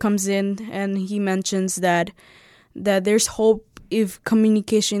David comes in, and he mentions that there's hope if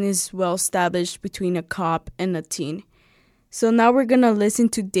communication is well established between a cop and a teen. So now we're gonna listen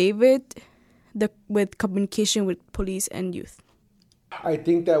to David with communication with police and youth. I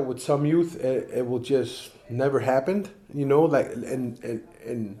think that with some youth, it will just never happen, you know, like,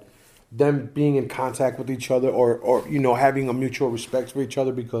 and them being in contact with each other, or you know, having a mutual respect for each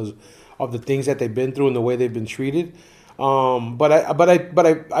other because of the things that they've been through and the way they've been treated. But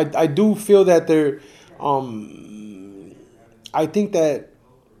I do feel that I think that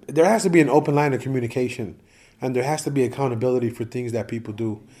there has to be an open line of communication, and there has to be accountability for things that people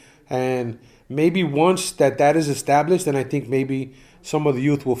do. And maybe once that is established, then I think maybe some of the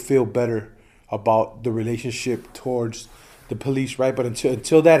youth will feel better about the relationship towards the police, right? But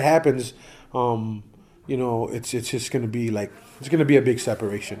until that happens, you know, it's just gonna be like, it's gonna be a big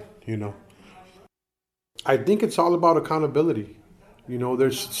separation, you know. I think it's all about accountability. You know,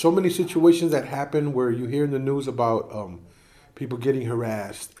 there's so many situations that happen where you hear in the news about people getting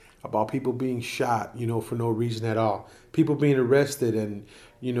harassed, about people being shot, you know, for no reason at all, people being arrested and,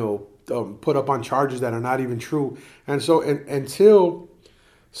 you know, put up on charges that are not even true. And so until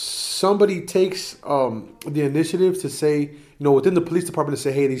somebody takes the initiative to say, you know, within the police department, to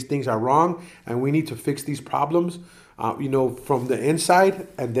say, hey, these things are wrong and we need to fix these problems, you know, from the inside,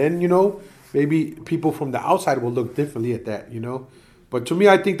 and then, you know, maybe people from the outside will look differently at that, you know. But to me,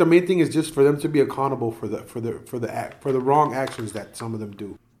 I think the main thing is just for them to be accountable for the wrong actions that some of them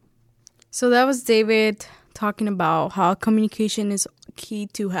do. So that was David talking about how communication is key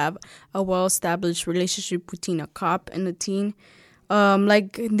to have a well-established relationship between a cop and a teen.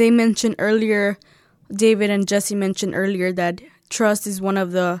 Like they mentioned earlier, David and Jesse mentioned earlier, that trust is one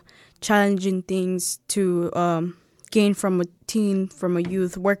of the challenging things to gain from a teen, from a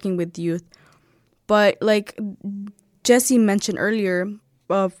youth, working with youth. But like Jesse mentioned earlier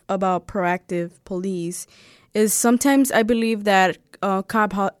about proactive police, is sometimes I believe that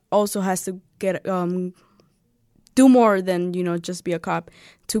cop also has to get do more than, you know, just be a cop,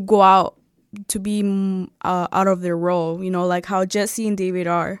 to go out, to be out of their role, you know, like how Jesse and David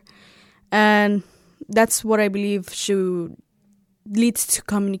are. And that's what I believe should leads to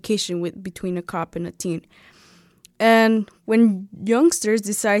communication between a cop and a teen. And when youngsters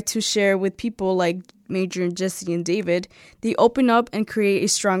decide to share with people like Major and Jesse and David, they open up and create a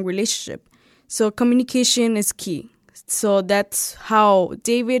strong relationship. So communication is key. So that's how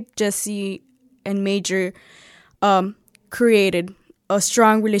David, Jesse, and Major created a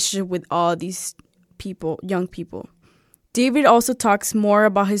strong relationship with all these people, young people. David also talks more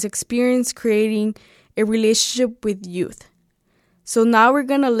about his experience creating a relationship with youth. So now we're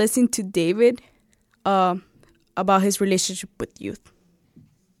going to listen to David about his relationship with youth.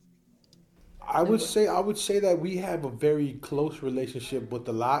 I would say that we have a very close relationship with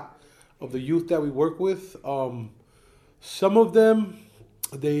a lot of the youth that we work with. Some of them,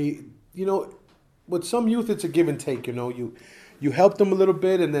 they, you know, with some youth, it's a give and take. You know, you help them a little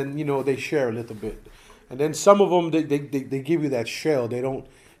bit, and then, you know, they share a little bit. And then some of them, they give you that shell. They don't,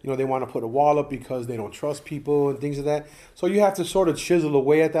 you know, they want to put a wall up because they don't trust people and things like that. So you have to sort of chisel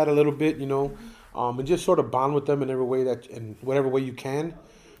away at that a little bit, you know, and just sort of bond with them in every way in whatever way you can.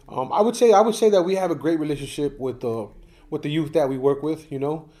 I would say that we have a great relationship with the youth that we work with, you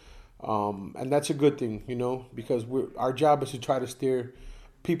know, and that's a good thing, you know, because our job is to try to steer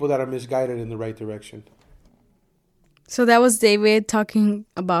people that are misguided in the right direction. So that was David talking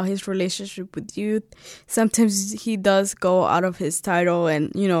about his relationship with youth. Sometimes he does go out of his title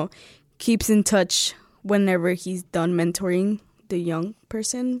and, you know, keeps in touch whenever he's done mentoring the young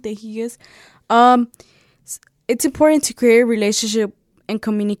person that he is. It's important to create a relationship and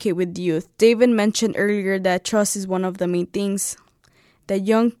communicate with youth. David mentioned earlier that trust is one of the main things that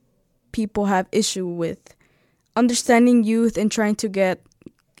young people have issue with. Understanding youth and trying to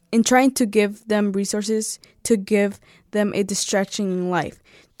give them resources to give them a distraction in life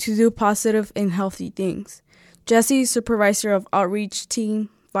to do positive and healthy things. Jesse, supervisor of outreach team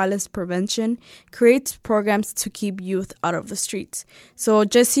violence prevention, creates programs to keep youth out of the streets. So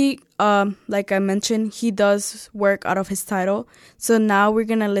Jesse, like I mentioned, he does work out of his title. So now we're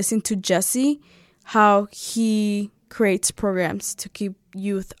going to listen to Jesse, how he creates programs to keep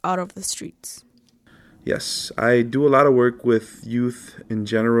youth out of the streets. Yes, I do a lot of work with youth in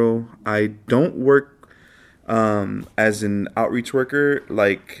general. I don't work as an outreach worker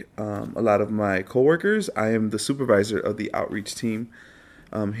like a lot of my coworkers. I am the supervisor of the outreach team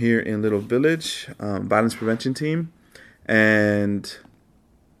here in Little Village, violence prevention team. And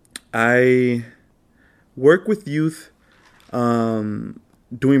I work with youth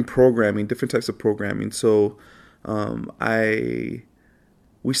doing programming, different types of programming. So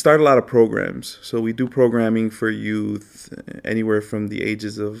we start a lot of programs. So we do programming for youth anywhere from the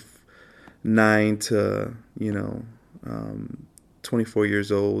ages of 9 to 24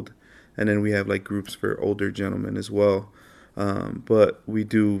 years old, and then we have like groups for older gentlemen as well. But we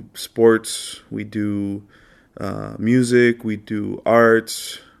do sports, we do music, we do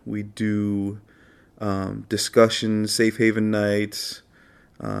arts, we do discussions, safe haven nights,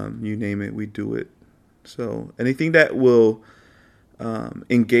 you name it, we do it. So anything that will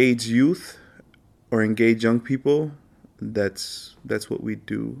engage youth or engage young people, that's what we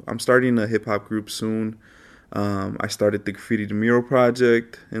do. I'm starting a hip hop group soon. I started the Graffiti to Mural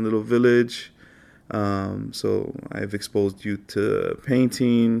project in Little Village. So I've exposed youth to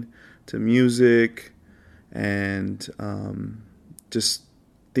painting, to music, and just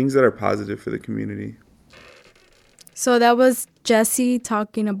things that are positive for the community. So that was Jesse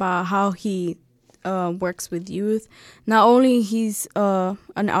talking about how he works with youth. Not only he's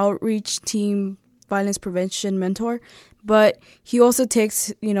an outreach team violence prevention mentor, but he also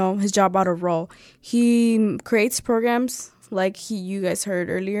takes, his job out of role. He creates programs like you guys heard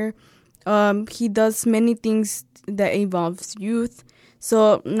earlier. He does many things that involves youth.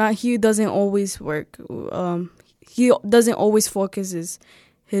 So he doesn't always work. He doesn't always focus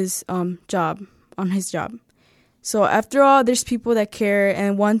his job on his job. So after all, there's people that care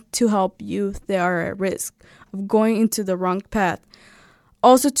and want to help youth that are at risk of going into the wrong path.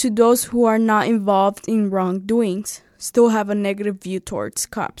 Also, to those who are not involved in wrongdoings, still have a negative view towards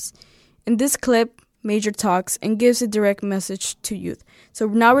cops. In this clip, Major talks and gives a direct message to youth. So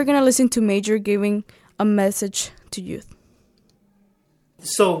now we're going to listen to Major giving a message to youth.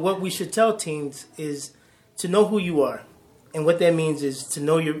 So what we should tell teens is to know who you are. And what that means is to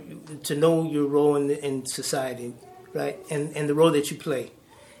know your role in society, right? And the role that you play,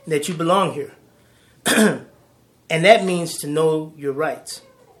 and that you belong here. And that means to know your rights.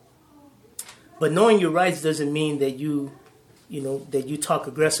 But knowing your rights doesn't mean that you talk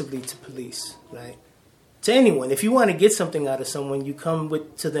aggressively to police, right? To anyone. If you want to get something out of someone, you come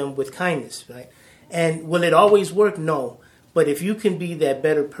to them with kindness, right? And will it always work? No. But if you can be that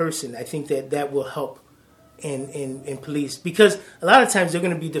better person, I think that will help in police. Because a lot of times they're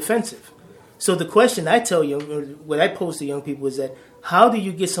going to be defensive. So the question I tell what I pose to young people is that how do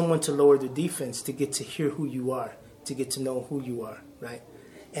you get someone to lower the defense to get to hear who you are, to get to know who you are, right?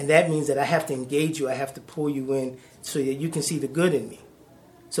 And that means that I have to engage you. I have to pull you in so that you can see the good in me.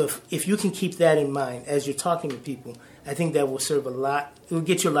 So if you can keep that in mind as you're talking to people, I think that will serve a lot. It will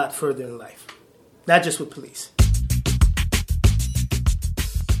get you a lot further in life, not just with police.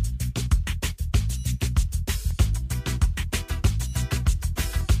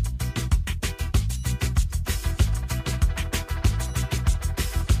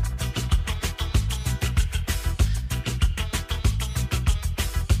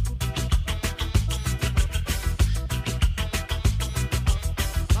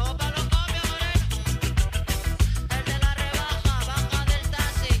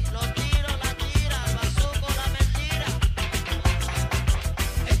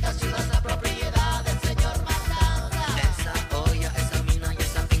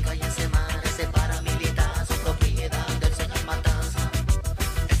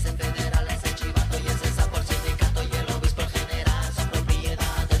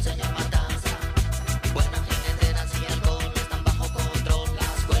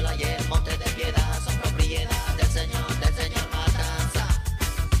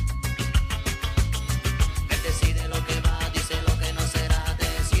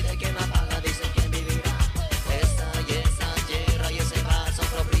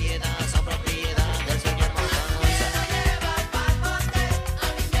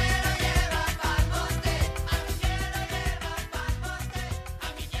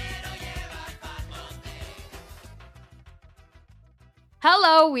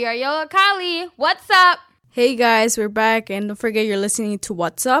 Hello, we are Yola Kali. What's up? Hey guys, we're back, and don't forget you're listening to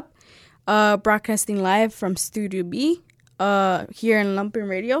What's Up, broadcasting live from Studio B, here in Lumpen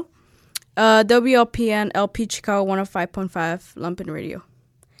Radio, WLPN LP Chicago 105.5 Lumpen Radio.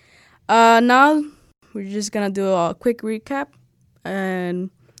 Now we're just gonna do a quick recap and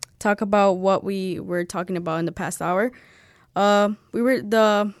talk about what we were talking about in the past hour.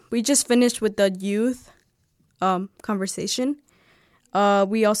 We just finished with the youth conversation.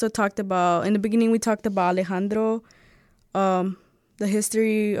 We also talked about, in the beginning, we talked about Alejandro, the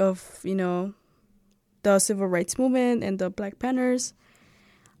history of, the civil rights movement and the Black Panthers.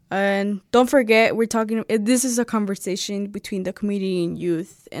 And don't forget, this is a conversation between the community and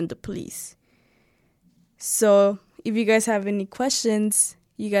youth and the police. So if you guys have any questions,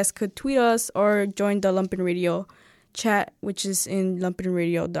 you guys could tweet us or join the Lumpen Radio chat, which is in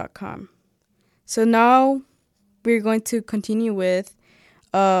lumpenradio.com. So now we're going to continue with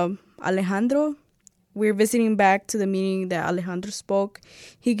Alejandro. We're visiting back to the meeting that Alejandro spoke.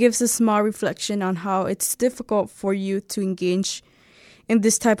 He gives a small reflection on how it's difficult for youth to engage in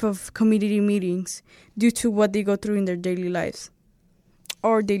this type of community meetings due to what they go through in their daily lives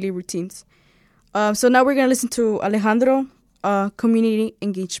or daily routines. So now we're going to listen to Alejandro, community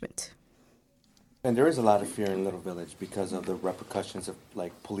engagement. And there is a lot of fear in Little Village because of the repercussions of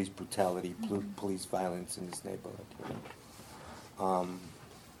like police brutality, police violence in this neighborhood.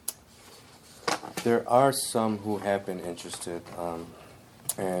 There are some who have been interested,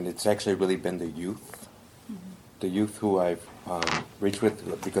 and it's actually really been the youth. The youth who I've reached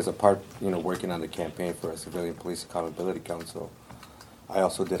with, because working on the campaign for a Civilian Police Accountability Council, I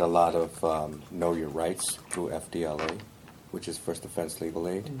also did a lot of Know Your Rights through FDLA, which is First Defense Legal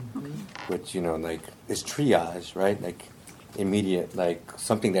Aid, which, is triage, right? Like immediate, like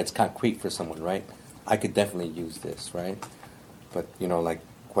something that's concrete for someone, right? I could definitely use this, right? But,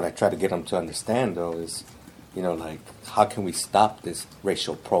 what I try to get them to understand, though, is, how can we stop this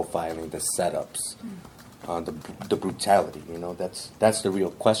racial profiling, the setups, the brutality, that's the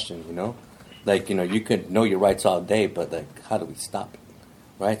real question, you could know your rights all day, but, how do we stop it,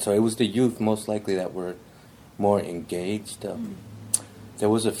 right? So it was the youth, most likely, that were more engaged. There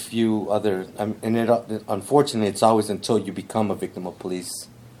was a few other, unfortunately, it's always until you become a victim of police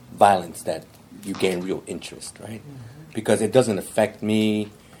violence that you gain real interest, right? Because it doesn't affect me,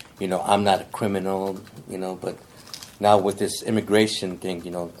 I'm not a criminal, but now with this immigration thing,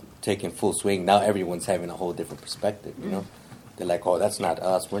 taking full swing, now everyone's having a whole different perspective, They're like, oh, that's not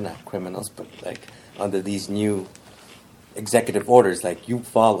us, we're not criminals, but under these new executive orders, you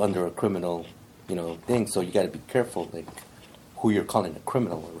fall under a criminal, thing, so you got to be careful, who you're calling a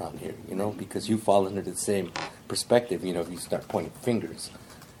criminal around here, because you fall under the same perspective, if you start pointing fingers,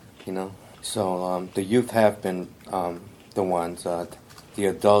 So the youth have been the ones. The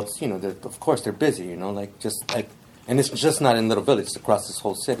adults, of course they're busy, and it's just not in Little Village, it's across this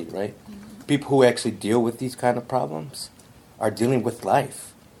whole city, right? People who actually deal with these kind of problems are dealing with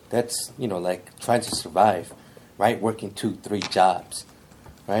life. That's, trying to survive, right? Working 2-3 jobs,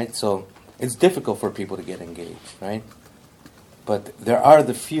 right? So it's difficult for people to get engaged, right? But there are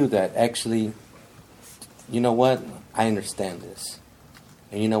the few that actually, you know what, I understand this.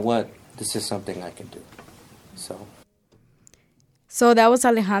 And you know what, this is something I can do. So that was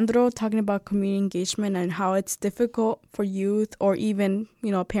Alejandro talking about community engagement and how it's difficult for youth or even,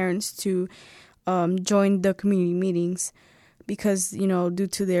 parents to join the community meetings because, due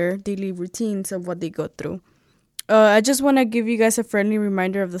to their daily routines of what they go through. I just want to give you guys a friendly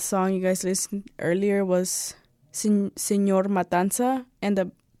reminder of the song you guys listened earlier was Señor Matanza, and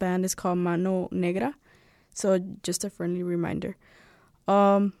the band is called Mano Negra. So just a friendly reminder.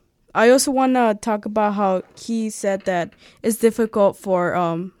 I also want to talk about how he said that it's difficult for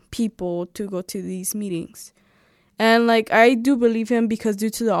people to go to these meetings. And, I do believe him because due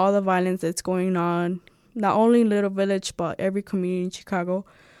to all the violence that's going on, not only in Little Village, but every community in Chicago,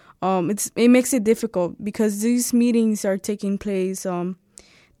 it makes it difficult because these meetings are taking place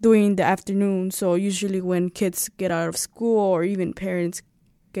during the afternoon. So usually when kids get out of school or even parents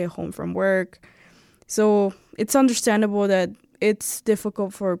get home from work. So it's understandable that it's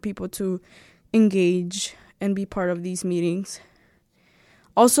difficult for people to engage and be part of these meetings.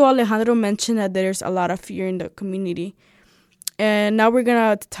 Also, Alejandro mentioned that there's a lot of fear in the community. And now we're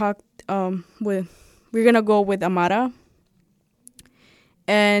going to we're going to go with Amara.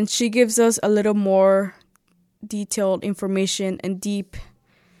 And she gives us a little more detailed information and deep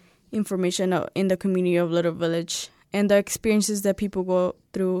information in the community of Little Village and the experiences that people go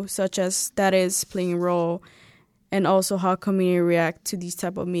through, such as status playing a role, and also how community react to these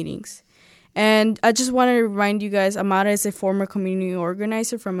type of meetings. And I just wanted to remind you guys, Amara is a former community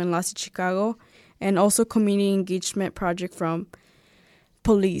organizer from Enlace, Chicago, and also community engagement project from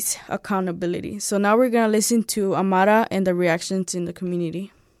police accountability. So now we're going to listen to Amara and the reactions in the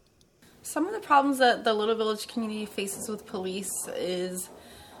community. Some of the problems that the Little Village community faces with police is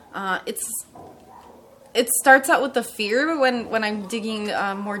it starts out with the fear. When I'm digging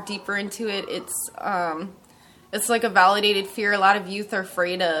more deeper into it, it's like a validated fear. A lot of youth are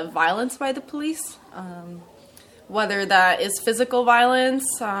afraid of violence by the police, whether that is physical violence,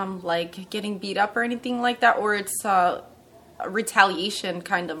 like getting beat up or anything like that, or it's retaliation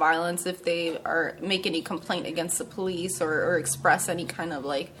kind of violence if they make any complaint against the police or express any kind of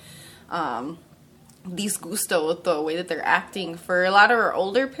like disgusto with the way that they're acting. For a lot of our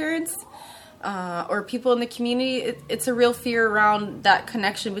older parents or people in the community, it's a real fear around that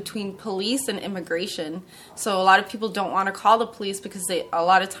connection between police and immigration. So a lot of people don't want to call the police because a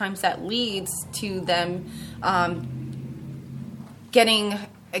lot of times that leads to them getting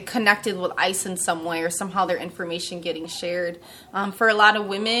connected with ICE in some way, or somehow their information getting shared. For a lot of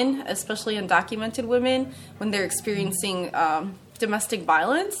women, especially undocumented women, when they're experiencing domestic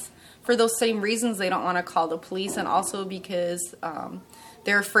violence, for those same reasons they don't want to call the police, and also because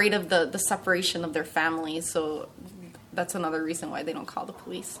they're afraid of the separation of their families. So that's another reason why they don't call the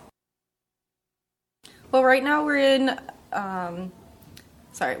police. Well, right now we're in a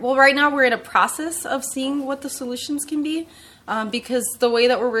process of seeing what the solutions can be. Because the way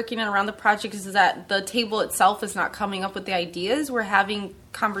that we're working around the project is that the table itself is not coming up with the ideas. We're having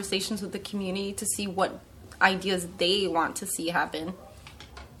conversations with the community to see what ideas they want to see happen.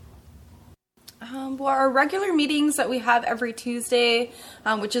 Well, our regular meetings that we have every Tuesday,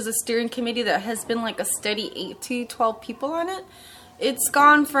 which is a steering committee that has been like a steady 8 to 12 people on it. It's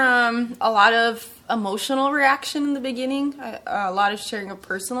gone from a lot of emotional reaction in the beginning, a lot of sharing of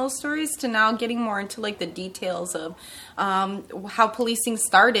personal stories, to now getting more into like the details of how policing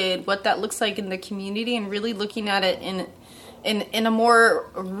started, what that looks like in the community, and really looking at it in a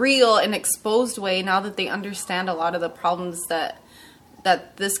more real and exposed way now that they understand a lot of the problems that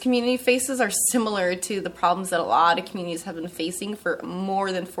this community faces are similar to the problems that a lot of communities have been facing for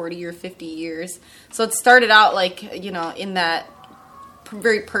more than 40 or 50 years. So it started out like, in that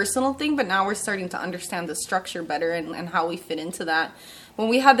very personal thing, but now we're starting to understand the structure better and how we fit into that. When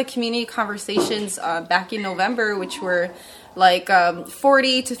we had the community conversations back in November, which were like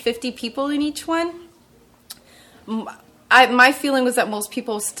 40 to 50 people in each one, my feeling was that most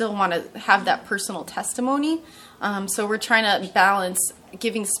people still want to have that personal testimony. So we're trying to balance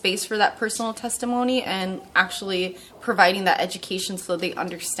giving space for that personal testimony and actually providing that education so they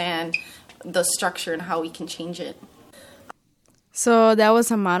understand the structure and how we can change it. So that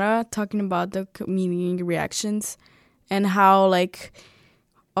was Amara talking about the community reactions and how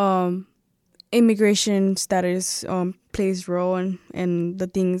immigration status plays role and the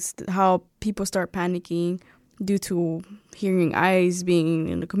things, how people start panicking due to hearing ICE being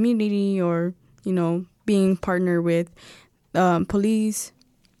in the community or, being partnered with police.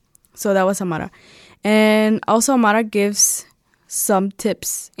 So that was Amara. And also Amara gives some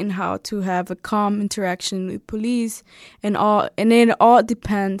tips in how to have a calm interaction with police, and it all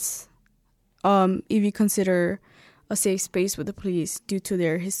depends if you consider a safe space with the police due to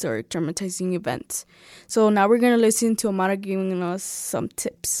their historic traumatizing events. So now we're going to listen to Amara giving us some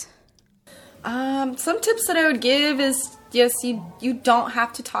tips. Some tips that I would give is, yes, you don't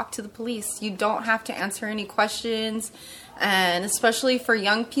have to talk to the police. You don't have to answer any questions. And especially for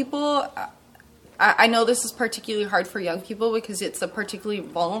young people, I know this is particularly hard for young people because it's a particularly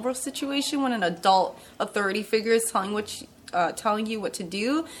vulnerable situation when an adult authority figure is telling you what to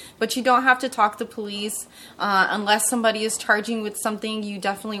do, but you don't have to talk to police unless somebody is charging you with something. You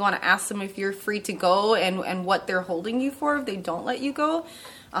definitely want to ask them if you're free to go and what they're holding you for if they don't let you go.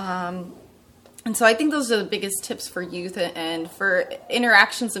 And so I think those are the biggest tips for youth and for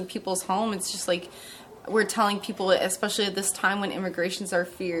interactions in people's home. It's just like we're telling people, especially at this time when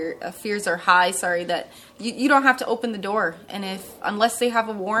fears are high, that you don't have to open the door. And unless they have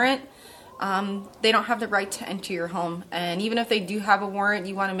a warrant, they don't have the right to enter your home. And even if they do have a warrant,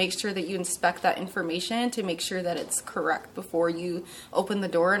 you want to make sure that you inspect that information to make sure that it's correct before you open the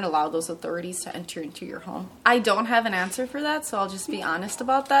door and allow those authorities to enter into your home. I don't have an answer for that, so I'll just be honest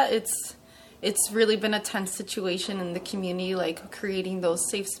about that. It's really been a tense situation in the community, creating those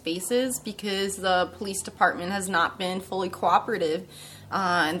safe spaces, because the police department has not been fully cooperative.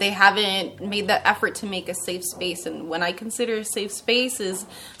 And they haven't made that effort to make a safe space. And when I consider a safe space is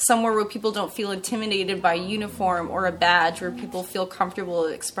somewhere where people don't feel intimidated by a uniform or a badge, where people feel comfortable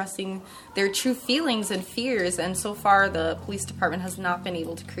expressing their true feelings and fears. And so far, the police department has not been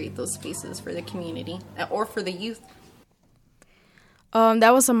able to create those spaces for the community or for the youth.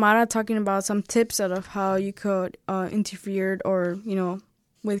 That was Amara talking about some tips out of how you could interfere or,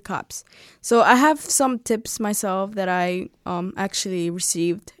 with cops. So I have some tips myself that I actually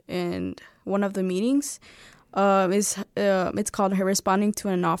received in one of the meetings. It's called responding to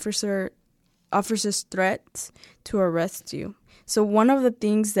an officer's threat to arrest you. So one of the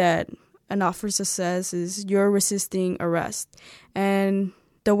things that an officer says is you're resisting arrest. And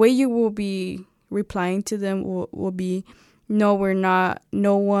the way you will be replying to them will be, no, we're not.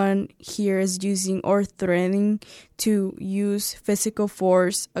 No one here is using or threatening to use physical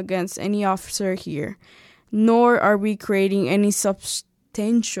force against any officer here, nor are we creating any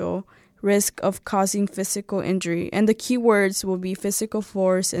substantial risk of causing physical injury. And the key words will be physical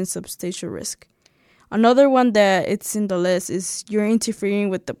force and substantial risk. Another one that it's in the list is you're interfering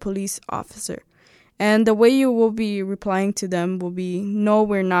with the police officer. And the way you will be replying to them will be, no,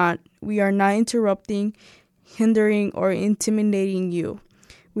 we're not. We are not interrupting, hindering, or intimidating you.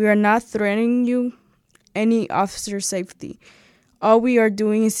 We are not threatening you, any officer's safety. All we are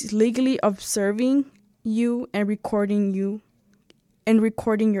doing is legally observing you and recording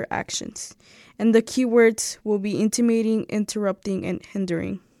your actions. And the keywords will be intimidating, interrupting, and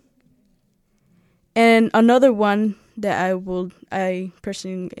hindering. And another one that I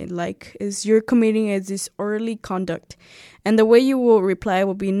personally like is you're committing a disorderly conduct. And the way you will reply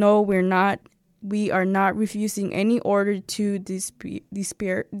will be, no, we're not. We are not refusing any order to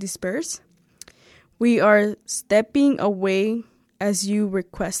disperse. We are stepping away as you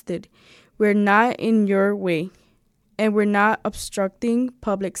requested. We're not in your way. And we're not obstructing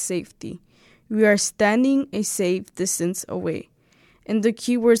public safety. We are standing a safe distance away. And the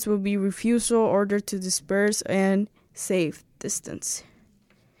keywords will be refusal, order to disperse, and safe distance.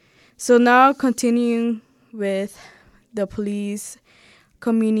 So now continuing with the police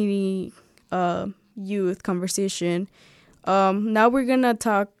community youth conversation. Now we're gonna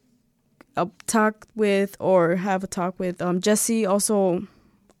have a talk with Jesse. Also,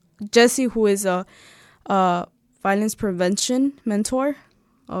 Jesse, who is a violence prevention mentor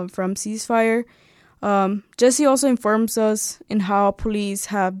from Ceasefire. Jesse also informs us in how police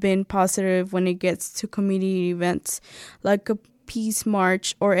have been positive when it gets to community events like a peace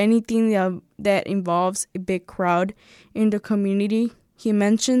march or anything that involves a big crowd in the community. He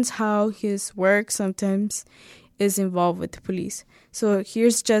mentions how his work sometimes is involved with the police. So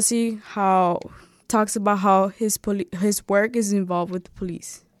here's Jesse talks about how his work is involved with the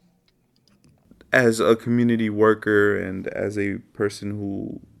police. As a community worker and as a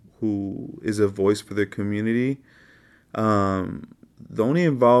person who is a voice for the community, the only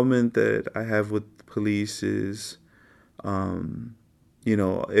involvement that I have with police is,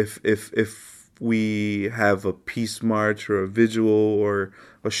 if we have a peace march or a vigil or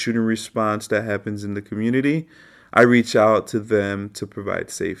a shooting response that happens in the community, I reach out to them to provide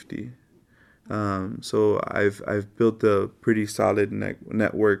safety. So I've built a pretty solid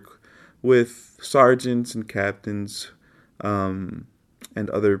network with sergeants and captains and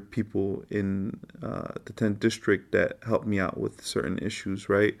other people in the 10th district that help me out with certain issues,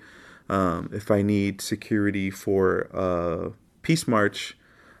 right? If I need security for a peace march,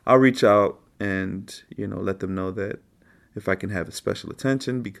 I'll reach out and, let them know that if I can have a special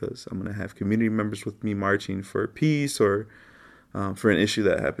attention because I'm going to have community members with me marching for peace or for an issue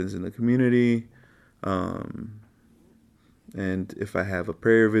that happens in the community. And if I have a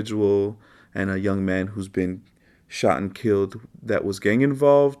prayer vigil and a young man who's been shot and killed that was gang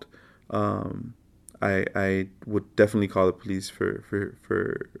involved, I would definitely call the police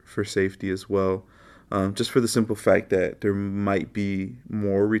for safety as well. Just for the simple fact that there might be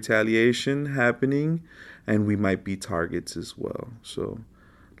more retaliation happening and we might be targets as well. So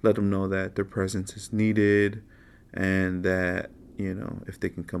let them know that their presence is needed and that, if they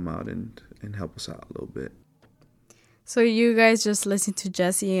can come out and help us out a little bit. So you guys just listen to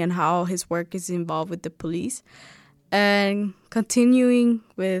Jesse and how his work is involved with the police. And continuing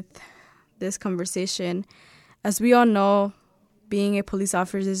with this conversation, as we all know, being a police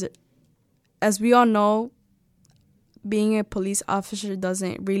officer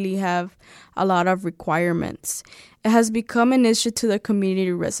doesn't really have a lot of requirements. It has become an issue to the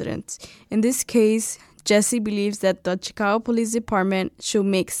community residents. In this case, Jesse believes that the Chicago Police Department should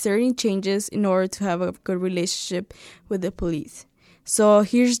make certain changes in order to have a good relationship with the police. So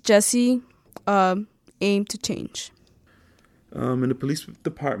here's Jesse aim to change. In the police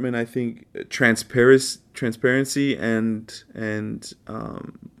department, I think transparency and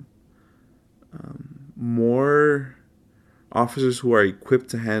more officers who are equipped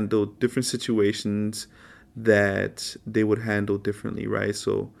to handle different situations that they would handle differently, right?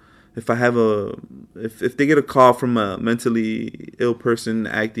 So if I have if they get a call from a mentally ill person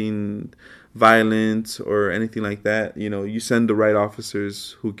acting violent or anything like that, you send the right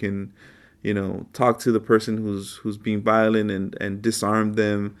officers who can, talk to the person who's being violent and disarm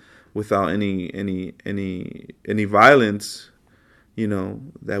them without any violence.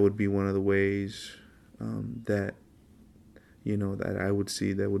 That would be one of the ways that that I would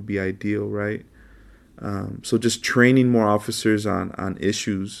see that would be ideal, right? So just training more officers on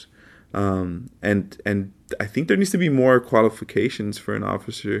issues, and I think there needs to be more qualifications for an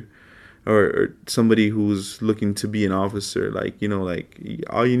officer or somebody who's looking to be an officer. Like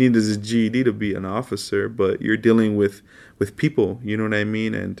all you need is a GED to be an officer, but you're dealing with people, you know what I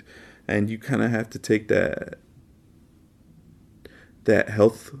mean? And you kind of have to take that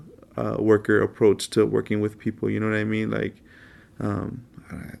health worker approach to working with people, you know what I mean? Like an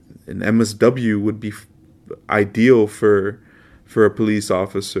MSW would be ideal for a police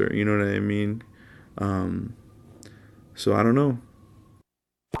officer, you know what I mean? So I don't know.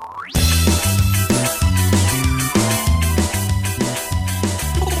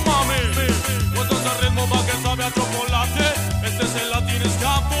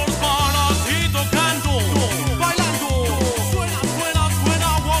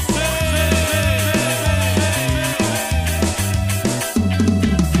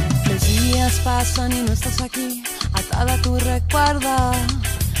 Pasan y no estás aquí, atada a tu recuerdo,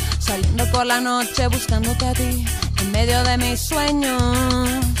 saliendo por la noche buscándote a ti, en medio de mis sueños.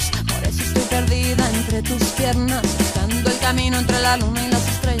 Por eso estoy perdida entre tus piernas, buscando el camino entre la luna y las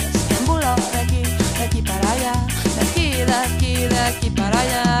estrellas. Deambulo de aquí para allá, de aquí para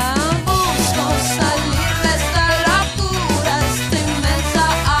allá. Busco salir de esta locura, de esta inmensa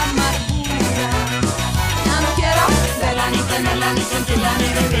amargura. Ya no quiero verla, ni tenerla, ni sentirla, ni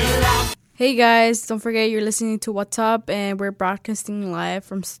vivirla. Hey guys, don't forget you're listening to What's Up, and we're broadcasting live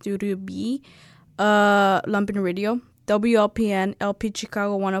from Studio B, Lumpin Radio, WLPN, LP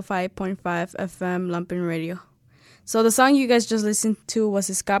Chicago 105.5 FM, Lumpin Radio. So the song you guys just listened to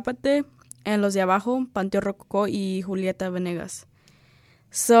was Escápate, and Los de Abajo, Panteón Rococó y Julieta Venegas.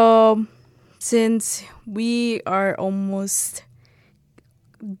 So since we are almost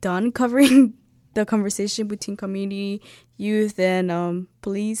done covering the conversation between community, youth, and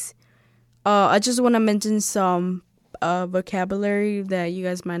police, I just want to mention some vocabulary that you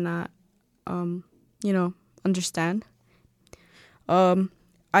guys might not, understand.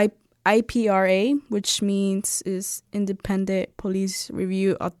 IPRA, which means is Independent Police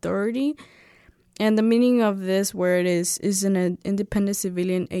Review Authority. And the meaning of this word is an independent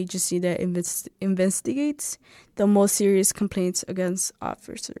civilian agency that investigates the most serious complaints against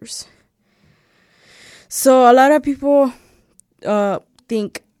officers. So a lot of people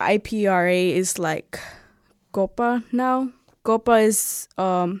think IPRA is like COPA now. COPA is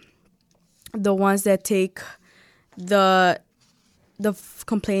the ones that take the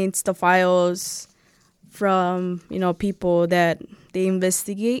complaints, the files from people that they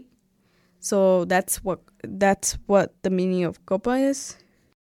investigate. So that's what the meaning of COPA is.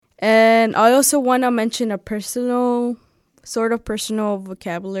 And I also want to mention a personal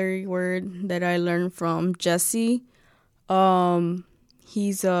vocabulary word that I learned from Jesse.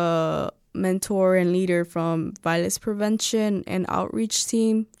 He's a mentor and leader from Violence Prevention and Outreach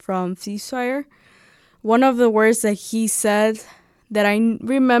Team from Ceasefire. One of the words that he said that I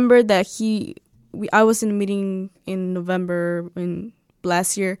remember that I was in a meeting in November in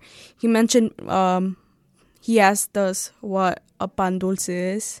last year. He mentioned, he asked us what a pan dulce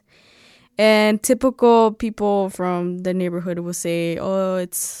is. And typical people from the neighborhood will say, oh,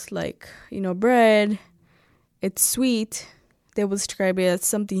 it's like, bread. It's sweet. They will describe it as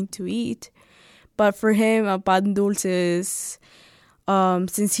something to eat. But for him, a pan dulce is,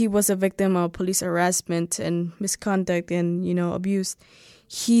 since he was a victim of police harassment and misconduct and, abuse,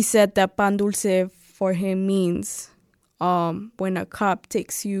 he said that pan dulce for him means when a cop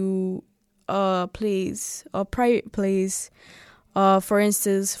takes you a private place. For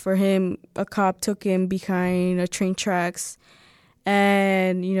instance, for him, a cop took him behind a train tracks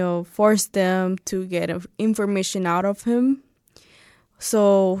and, forced them to get information out of him.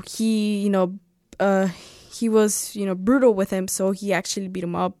 So he, he was, brutal with him. So he actually beat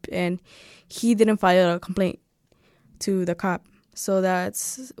him up and he didn't file a complaint to the cop. So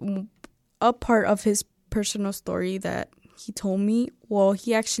that's a part of his personal story that he told me. Well,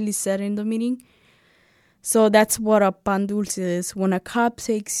 he actually said in the meeting. So that's what a pan dulce is. When a cop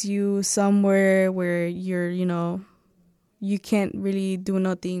takes you somewhere where you're, you can't really do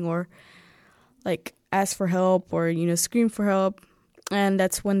nothing or like ask for help or, scream for help. And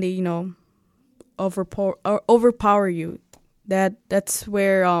that's when they, overpower you. That's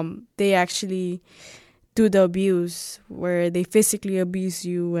where they actually do the abuse, where they physically abuse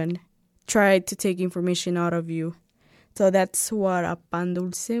you and try to take information out of you. So that's what a pan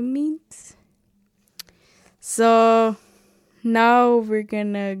dulce means. So now we're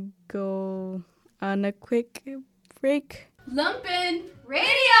gonna go on a quick break. Lumpin'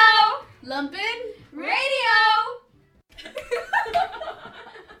 Radio! Lumpin' Radio!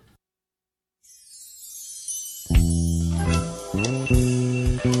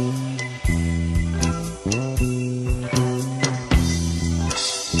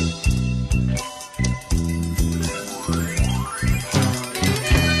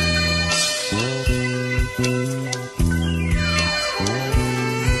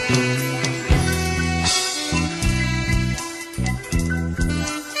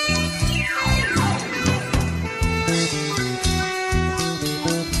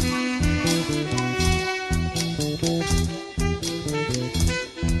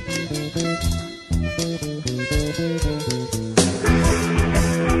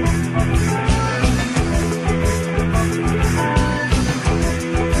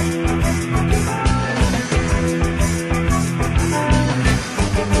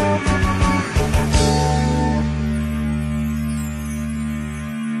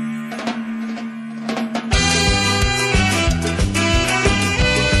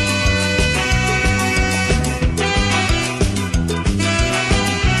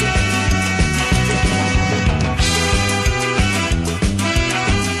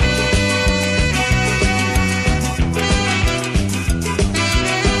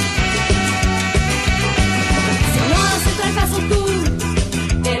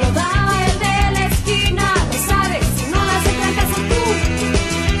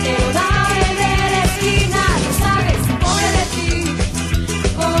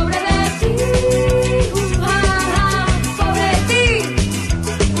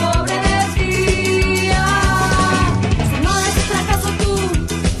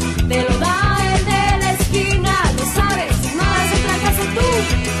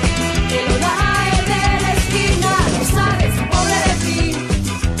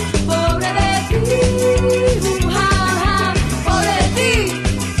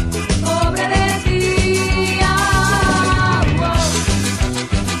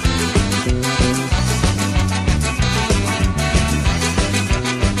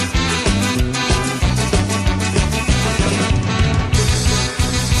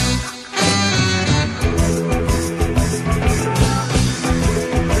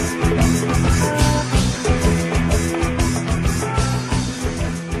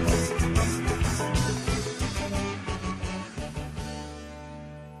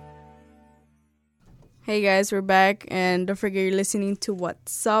 Hey guys, we're back, and don't forget you're listening to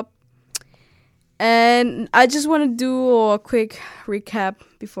What's Up. And I just want to do a quick recap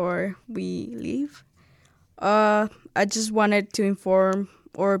before we leave. I just wanted to inform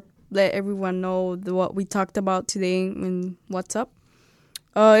or let everyone know what we talked about today in What's Up.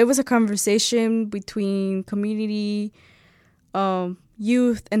 It was a conversation between community,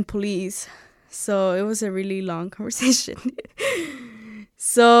 youth, and police. So it was a really long conversation.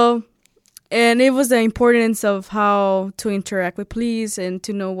 And it was the importance of how to interact with police and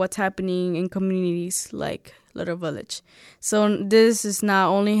to know what's happening in communities like Little Village. So this is not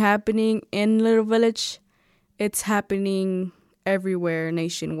only happening in Little Village, it's happening everywhere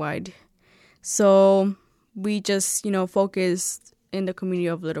nationwide. So we just, focused in the community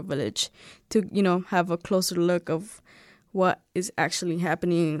of Little Village to, have a closer look of what is actually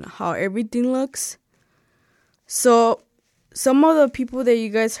happening, how everything looks. So some of the people that you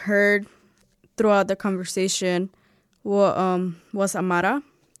guys heard throughout the conversation was Amara.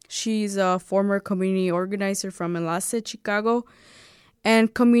 She's a former community organizer from Enlace, Chicago,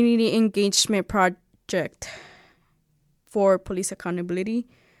 and community engagement project for police accountability.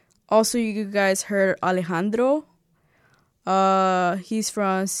 Also, you guys heard Alejandro. He's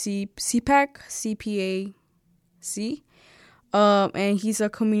from CPAC, and he's a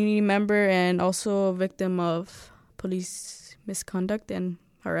community member and also a victim of police misconduct and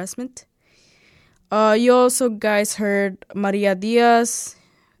harassment. You also guys heard Maria Diaz.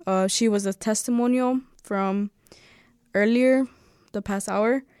 She was a testimonial from earlier, the past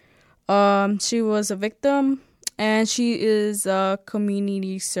hour. She was a victim, and she is a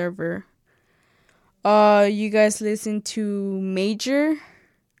community server. You guys listened to Major.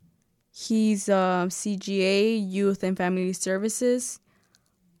 He's CGA, Youth and Family Services.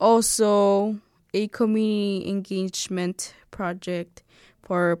 Also, a community engagement project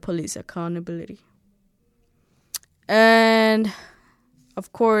for police accountability. And,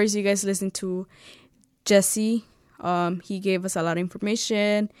 of course, you guys listened to Jesse. He gave us a lot of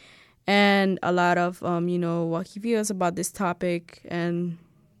information and a lot of, what he feels about this topic and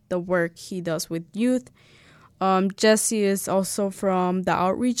the work he does with youth. Jesse is also from the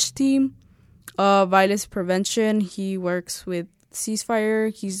outreach team, violence prevention. He works with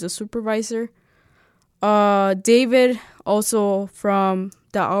Ceasefire. He's the supervisor. David, also from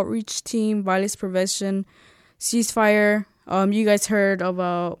the outreach team, violence prevention, Ceasefire. You guys heard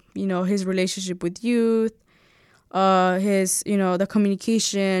about, his relationship with youth, his, the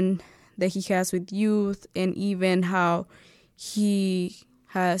communication that he has with youth, and even how he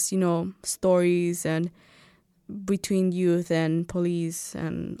has, stories and between youth and police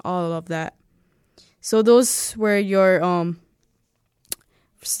and all of that. So those were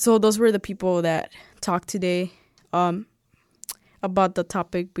the people that talked today about the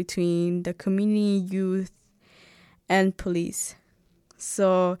topic between the community, youth, and police.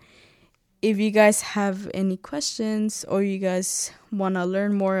 So if you guys have any questions or you guys want to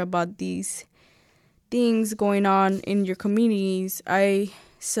learn more about these things going on in your communities, I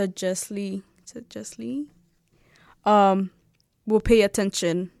suggestly will pay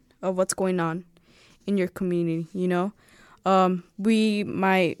attention of what's going on in your community. We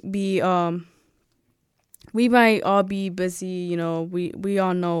might all be busy. We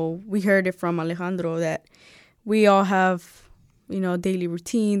all know, we heard it from Alejandro that we all have daily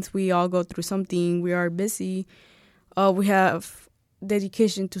routines. We all go through something. We are busy. We have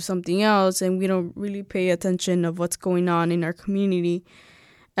dedication to something else, and we don't really pay attention of what's going on in our community.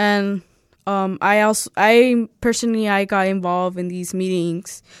 And I personally got involved in these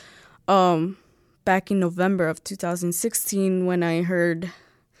meetings back in November of 2016 when I heard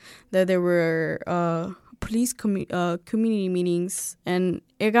that there were police community meetings, and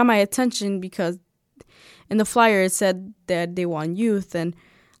it got my attention because in the flyer it said that they want youth, and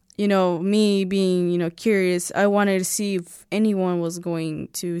me being curious, I wanted to see if anyone was going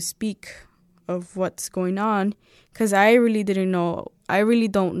to speak of what's going on, because I really don't know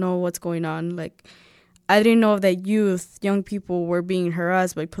what's going on. Like, I didn't know that young people were being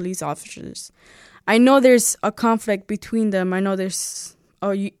harassed by police officers. I know there's a conflict between them. I know there's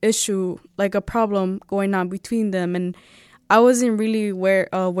a issue, like a problem going on between them, and I wasn't really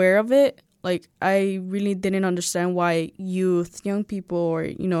aware of it. Like, I really didn't understand why young people, or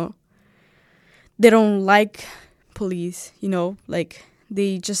they don't like police. Like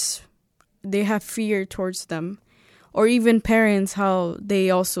they have fear towards them, or even parents, how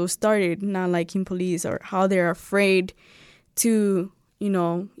they also started not liking police, or how they're afraid to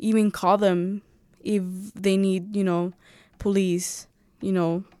even call them if they need police.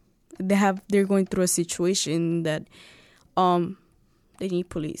 They're going through a situation that they need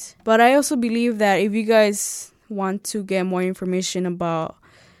police. But I also believe that if you guys want to get more information about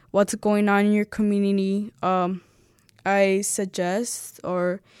what's going on in your community, I suggest,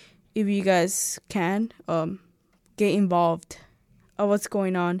 or if you guys can, get involved of what's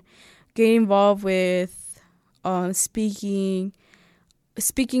going on. Get involved with speaking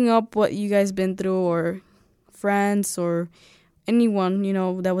up what you guys been through, or friends, or anyone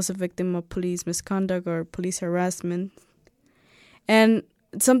that was a victim of police misconduct or police harassment. And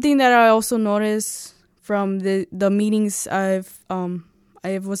something that I also noticed from the meetings I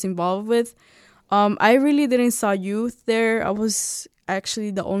was involved with, I really didn't saw youth there. I was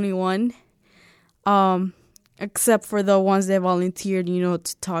actually the only one, except for the ones that volunteered,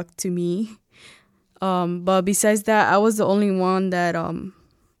 to talk to me. But besides that, I was the only one that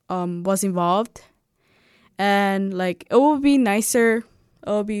was involved. And like, it would be nicer, it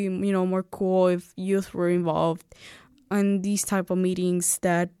would be more cool if youth were involved in these type of meetings,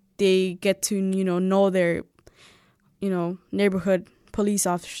 that they get to know their neighborhood police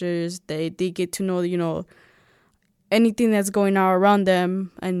officers. They get to know anything that's going on around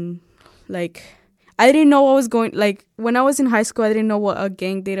them. And like, I didn't know what was going, like when I was in high school, I didn't know what a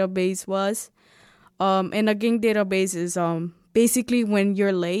gang database was. And a gang database is basically when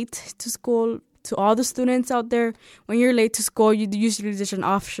you're late to school. To all the students out there, when you're late to school, usually there's an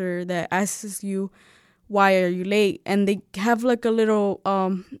officer that asks you, why are you late? And they have like a little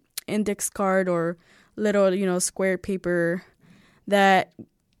index card or little square paper that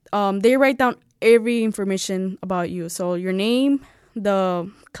they write down every information about you. So your name,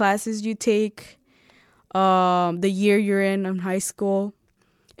 the classes you take, the year you're in high school.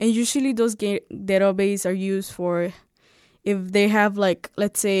 And usually those databases are used for if they have, like,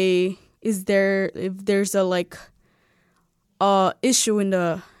 let's say, if there's a issue in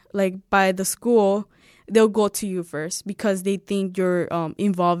the, like, by the school, they'll go to you first because they think you're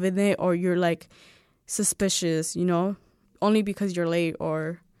involved in it, or you're like suspicious, only because you're late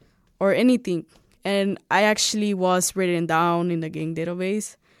or anything. And I actually was written down in the gang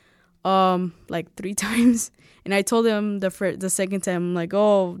database like 3 times. And I told him the second time, like,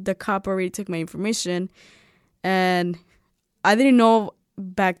 oh, the cop already took my information. And I didn't know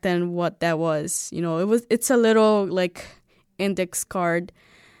back then what that was. You know, it's a little like index card,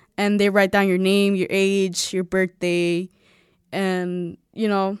 and they write down your name, your age, your birthday, and you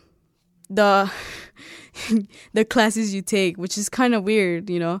know the the classes you take, which is kind of weird,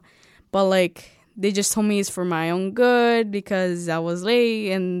 you know. But like they just told me it's for my own good because I was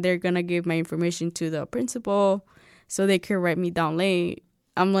late, and they're gonna give my information to the principal so they can write me down late.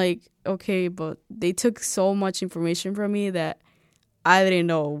 I'm like, okay, but they took so much information from me that I didn't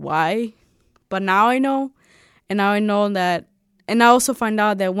know why. But now I know. And now I know that. And I also find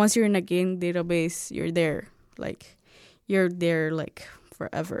out that once you're in a gang database, you're there. Like, you're there, like,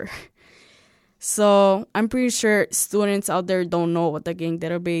 forever. So I'm pretty sure students out there don't know what the gang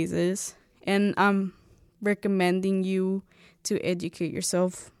database is. And I'm recommending you to educate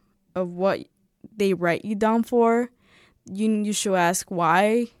yourself of what they write you down for. You should ask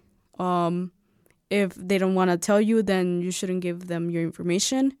why. If they don't want to tell you, then you shouldn't give them your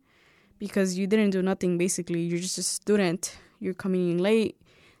information because you didn't do nothing, basically. You're just a student. You're coming in late.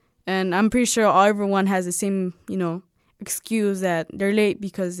 And I'm pretty sure everyone has the same, you know, excuse that they're late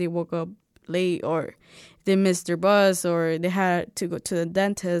because they woke up late or they missed their bus or they had to go to the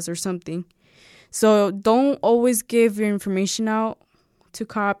dentist or something. So don't always give your information out to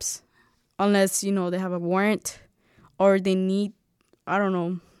cops unless, you know, they have a warrant or they need, I don't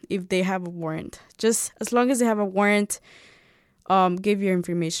know, if they have a warrant. Just as long as they have a warrant, give your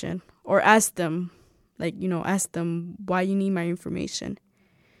information or ask them, like, you know, ask them why you need my information.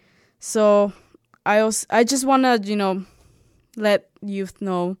 So I just want to, you know, let youth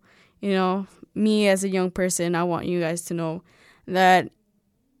know, you know, me as a young person, I want you guys to know that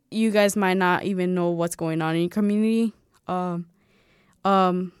you guys might not even know what's going on in your community.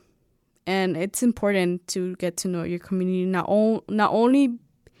 And it's important to get to know your community. Not only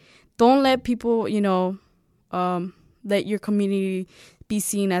don't let people, you know, let your community be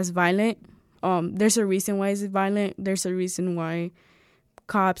seen as violent. There's a reason why it's violent. There's a reason why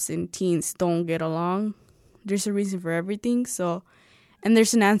cops and teens don't get along. There's a reason for everything. So, and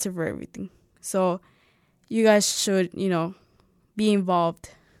there's an answer for everything. So you guys should, you know, be involved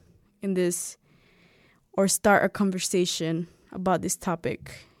in this or start a conversation about this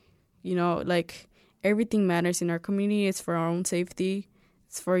topic. You know, like everything matters in our community. It's for our own safety.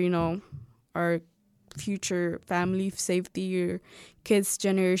 It's for, you know, our future family safety, your kids'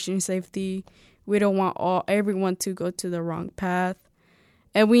 generation safety. We don't want everyone to go to the wrong path.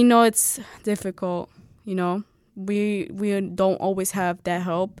 And we know it's difficult, you know. We don't always have that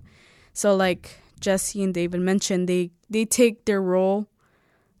help. So like Jesse and David mentioned, they take their role,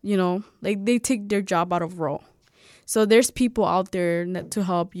 you know, like they take their job out of role. So there's people out there to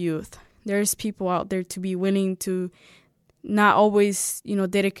help youth. There's people out there to be willing to not always, you know,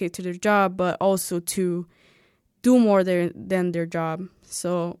 dedicate to their job, but also to do more than their job.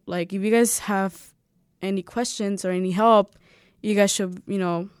 So, like, if you guys have any questions or any help, you guys should, you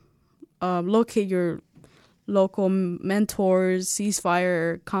know, locate your local mentors,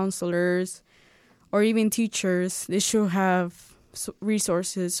 ceasefire counselors, or even teachers. They should have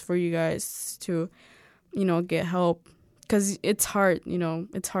resources for you guys to, you know, get help. Because it's hard, you know,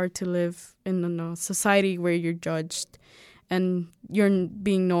 it's hard to live in a society where you're judged and you're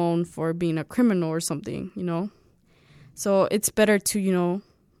being known for being a criminal or something, you know. So it's better to, you know,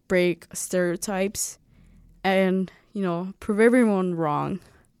 break stereotypes and, you know, prove everyone wrong.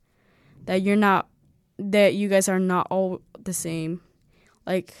 That you guys are not all the same.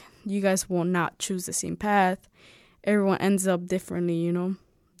 Like, you guys will not choose the same path. Everyone ends up differently, you know.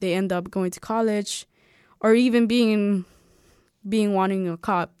 They end up going to college or even being wanting a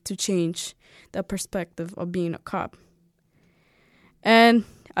cop to change the perspective of being a cop. And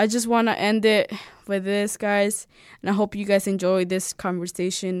I just want to end it with this, guys. And I hope you guys enjoy this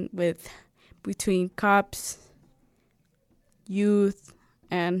conversation between cops, youth,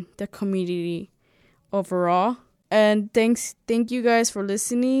 and the community overall. And thank you guys for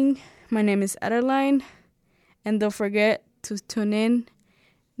listening. My name is Adeline. And don't forget to tune in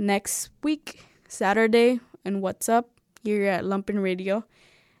next week, Saturday, and What's Up here at Lumpen Radio.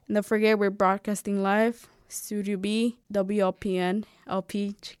 And don't forget, we're broadcasting live, Studio B, WLPN,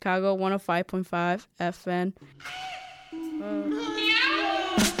 LP, Chicago 105.5 FM.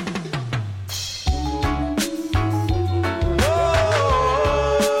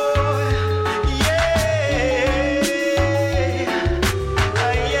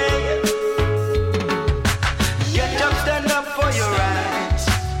 Get up, stand up for your rights.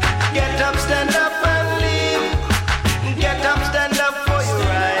 Get up, stand up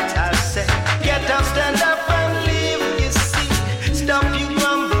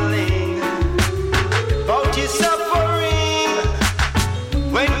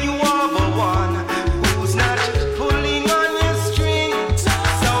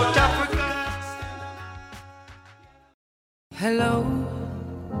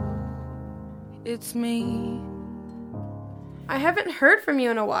it's me. I haven't heard from you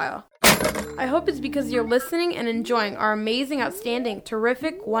in a while. I hope it's because you're listening and enjoying our amazing, outstanding,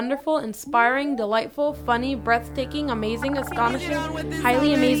 terrific, wonderful, inspiring, delightful, funny, breathtaking, amazing, astonishing,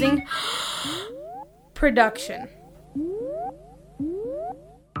 highly amazing production.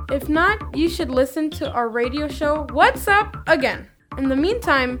 If not, you should listen to our radio show, What's Up, again. In the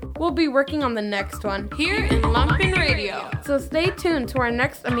meantime, we'll be working on the next one here in Lumpin' Radio. So stay tuned to our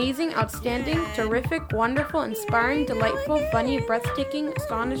next amazing, outstanding, terrific, wonderful, inspiring, delightful, funny, breathtaking,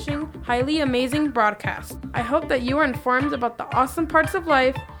 astonishing, highly amazing broadcast. I hope that you are informed about the awesome parts of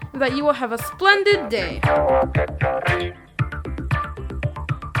life and that you will have a splendid day.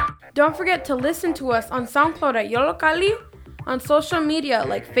 Don't forget to listen to us on SoundCloud at Yolocali, on social media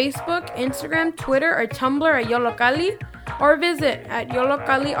like Facebook, Instagram, Twitter, or Tumblr at Yolocali, or visit at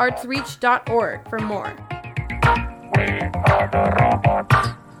yolocaliartsreach.org for more. We are the robots.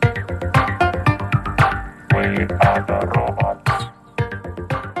 We are the robots.